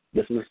 that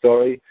this is a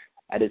story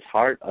at its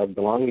heart of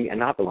belonging and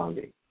not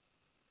belonging.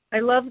 I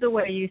love the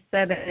way you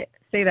say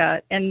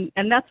that, and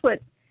that's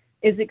what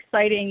is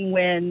exciting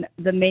when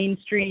the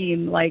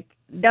mainstream, like,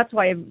 that's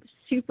why I'm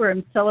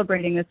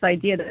celebrating this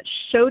idea that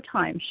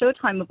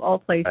Showtime of all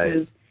places,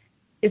 right,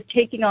 is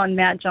taking on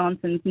Matt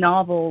Johnson's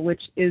novel,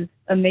 which is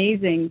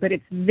amazing, but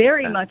it's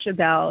very much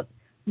about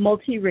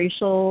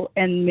multiracial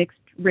and mixed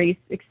race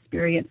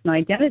experience and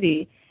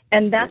identity.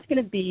 And that's going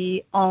to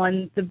be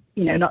on the,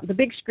 not the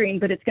big screen,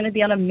 but it's going to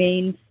be on a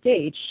main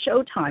stage,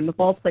 Showtime of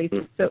all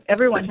places. So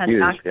everyone has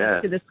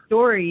access to the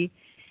story,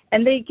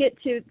 and they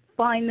get to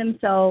find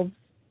themselves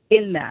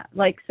in that.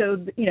 Like,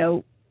 so,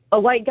 a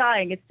white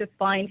guy gets to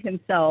find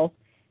himself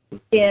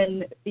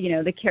in,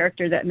 the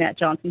character that Matt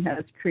Johnson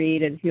has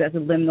created, who has a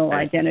liminal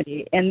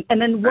identity. And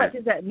then what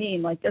does that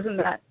mean? Like, doesn't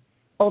that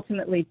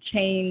ultimately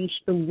change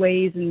the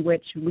ways in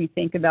which we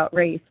think about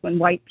race when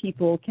white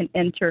people can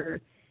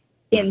enter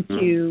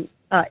into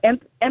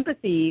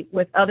empathy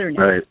with otherness?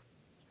 Right.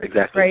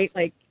 Exactly. Right.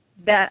 Like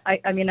that.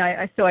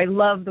 So I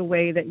love the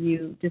way that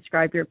you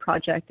describe your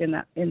project in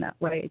that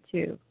way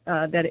too.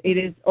 That it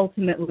is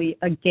ultimately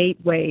a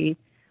gateway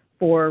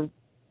for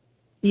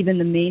even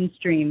the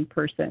mainstream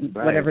person,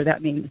 right, whatever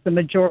that means, the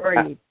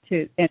majority,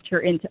 to enter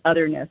into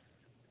otherness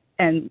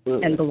and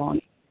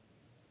belonging.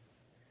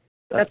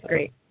 That's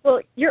great. Well,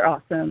 you're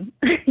awesome.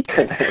 Thank you.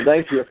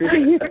 I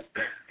appreciate that.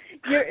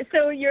 You're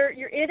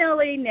in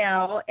LA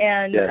now,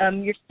 and yes,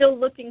 you're still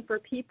looking for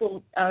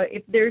people.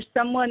 If there's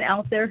someone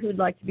out there who'd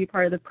like to be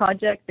part of the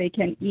project, they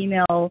can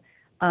email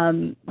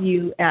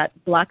you at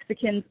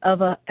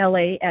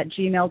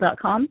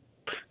blaxicansofla@gmail.com.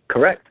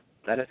 Correct.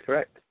 That is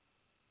correct.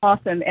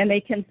 Awesome. And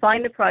they can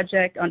find the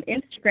project on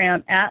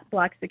Instagram at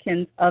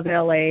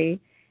blaxicansofla.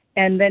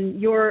 And then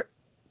your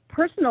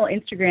personal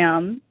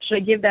Instagram, should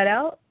I give that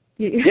out?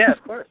 Yeah,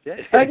 of course. Yeah,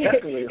 okay.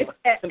 Definitely.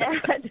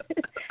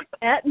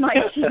 At my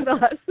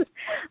Chivas,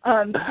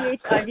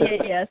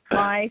 CHIVAS,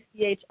 my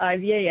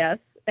CHIVAS,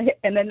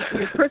 and then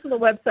your personal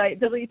website,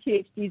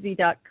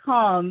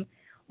 WTHDZ.com.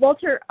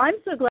 Walter, I'm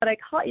so glad I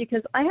caught you,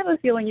 because I have a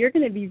feeling you're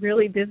going to be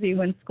really busy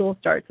when school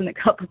starts in a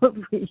couple of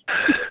weeks.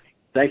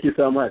 Thank you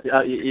so much.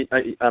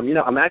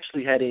 I'm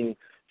actually heading.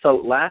 So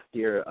last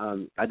year,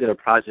 I did a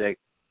project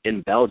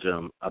in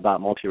Belgium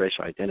about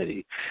multiracial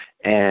identity,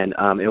 and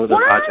it was a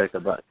project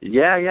about.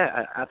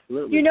 Yeah,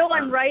 absolutely.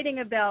 I'm writing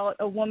about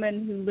a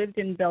woman who lived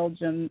in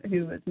Belgium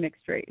who was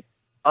mixed race.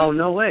 Oh,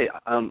 no way.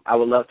 I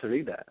would love to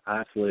read that. I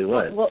absolutely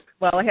would. Well,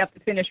 I have to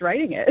finish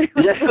writing it.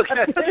 Yeah,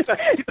 okay.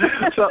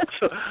 so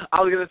I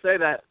was going to say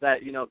that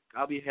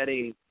I'll be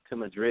heading to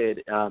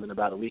Madrid in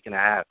about a week and a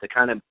half to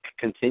kind of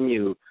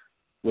continue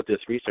with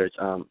this research.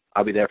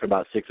 I'll be there for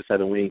about 6 or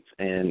 7 weeks,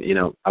 and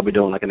I'll be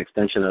doing like an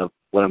extension of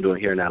what I'm doing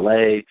here in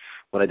LA,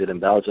 what I did in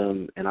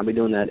Belgium, and I'll be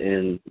doing that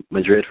in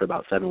Madrid for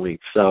about 7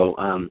 weeks. So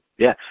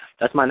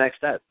that's my next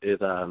step, is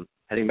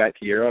heading back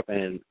to Europe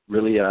and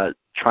really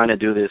trying to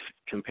do this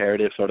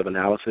comparative sort of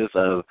analysis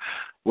of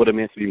what it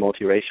means to be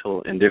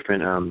multiracial in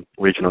different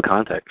regional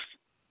contexts.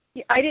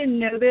 I didn't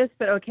know this,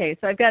 but okay,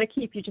 so I've got to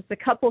keep you just a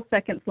couple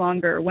seconds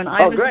longer. When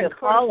I was in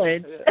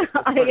college,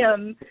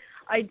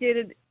 I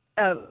did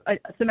a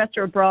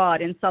semester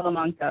abroad in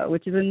Salamanca,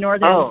 which is in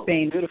northern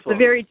Spain. Beautiful. It's a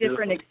very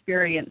different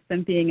experience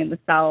than being in the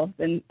south,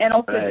 and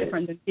also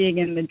different than being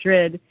in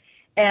Madrid.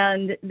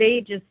 And they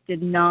just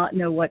did not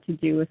know what to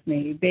do with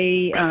me.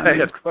 They,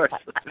 of course.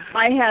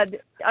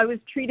 I was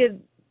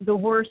treated the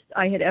worst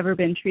I had ever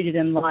been treated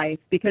in life,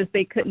 because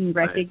they couldn't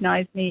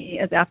recognize me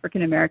as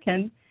African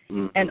American.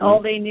 And all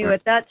they knew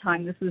at that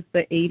time, this was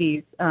the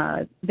 80s,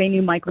 they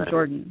knew Michael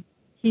Jordan.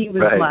 He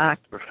was black.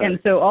 And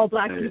so all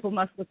black people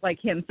must look like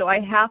him. So I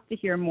have to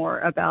hear more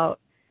about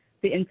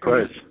the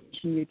information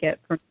you get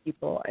from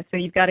people. So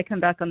you've got to come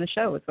back on the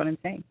show is what I'm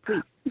saying.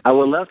 Please. I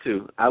would love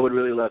to. I would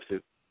really love to.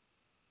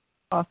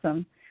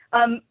 Awesome.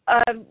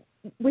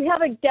 We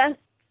have a guest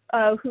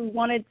who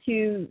wanted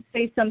to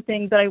say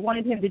something, but I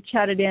wanted him to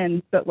chat it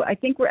in, but I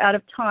think we're out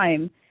of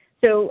time.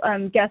 So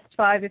guest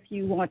 5, if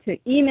you want to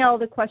email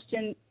the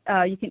question,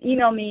 you can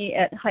email me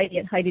at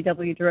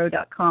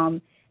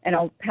heidi@heididwduro.com, and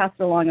I'll pass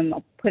it along and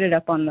I'll put it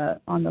up on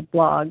the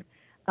blog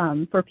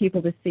for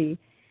people to see.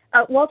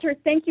 Walter,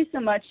 thank you so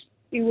much.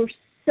 You were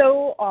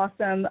so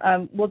awesome.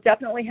 We'll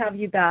definitely have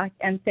you back,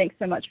 and thanks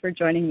so much for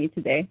joining me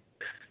today.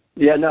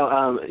 Yeah,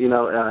 no,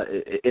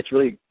 it's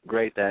really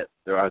great that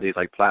there are these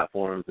like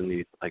platforms and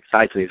these like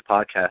sites and these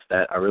podcasts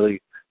that are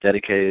really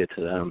dedicated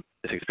to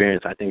this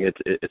experience. I think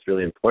it's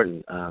really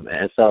important,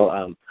 and so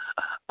I'm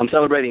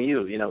celebrating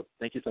you.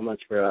 Thank you so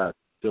much for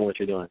doing what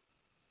you're doing.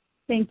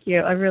 Thank you.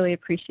 I really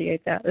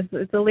appreciate that.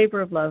 It's a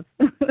labor of love.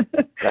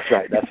 That's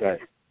right.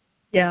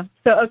 Yeah.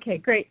 So okay,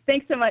 great.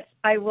 Thanks so much.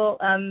 I will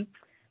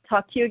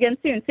talk to you again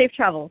soon. Safe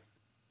travels.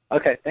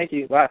 Okay. Thank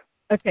you. Bye.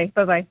 Okay.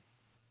 Bye-bye.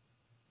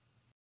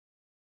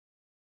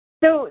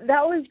 So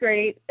that was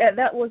great.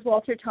 That was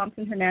Walter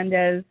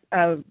Thompson-Hernandez,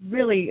 a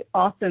really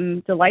awesome,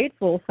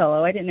 delightful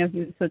fellow. I didn't know he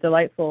was so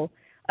delightful.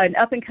 An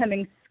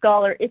up-and-coming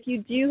scholar. If you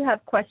do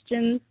have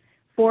questions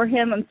for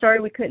him, I'm sorry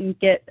we couldn't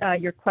get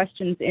your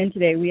questions in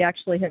today. We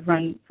actually have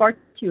run far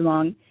too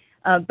long.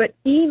 But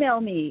email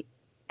me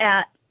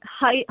at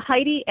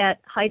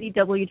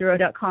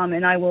Heidi@HeidiWduro.com,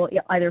 and I will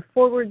either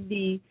forward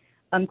the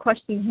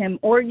question to him,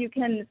 or you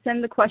can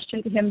send the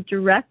question to him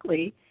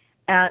directly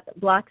at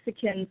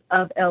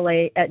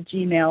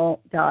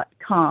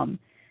blaxicansofla@gmail.com.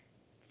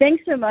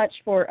 Thanks so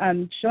much for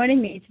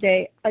joining me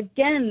today.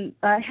 Again,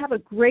 I have a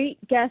great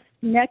guest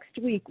next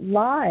week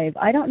live.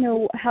 I don't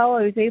know how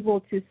I was able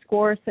to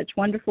score such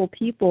wonderful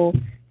people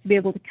to be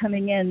able to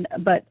coming in,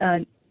 but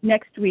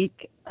next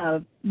week,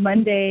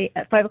 Monday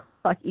at 5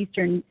 o'clock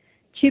Eastern,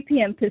 2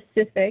 p.m.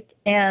 Pacific,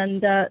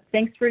 and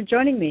thanks for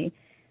joining me.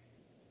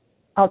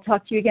 I'll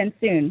talk to you again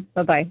soon.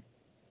 Bye-bye.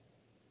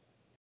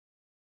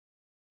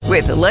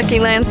 With the Lucky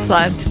Land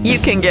Slots, you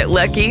can get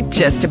lucky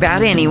just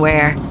about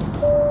anywhere.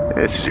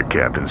 This is your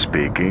captain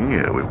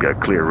speaking. We've got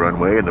clear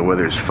runway and the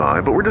weather's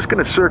fine, but we're just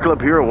going to circle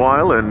up here a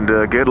while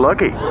and get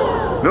lucky.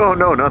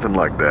 No, nothing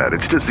like that.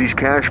 It's just these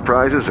cash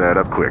prizes add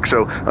up quick.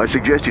 So I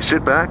suggest you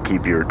sit back,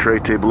 keep your tray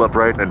table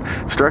upright, and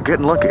start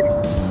getting lucky.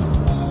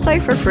 Play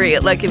for free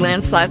at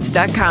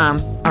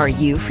LuckyLandSlots.com. Are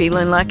you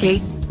feeling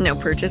lucky? No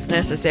purchase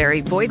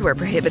necessary. Void where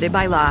prohibited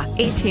by law.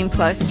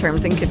 18+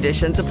 terms and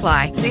conditions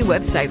apply. See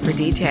website for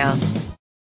details.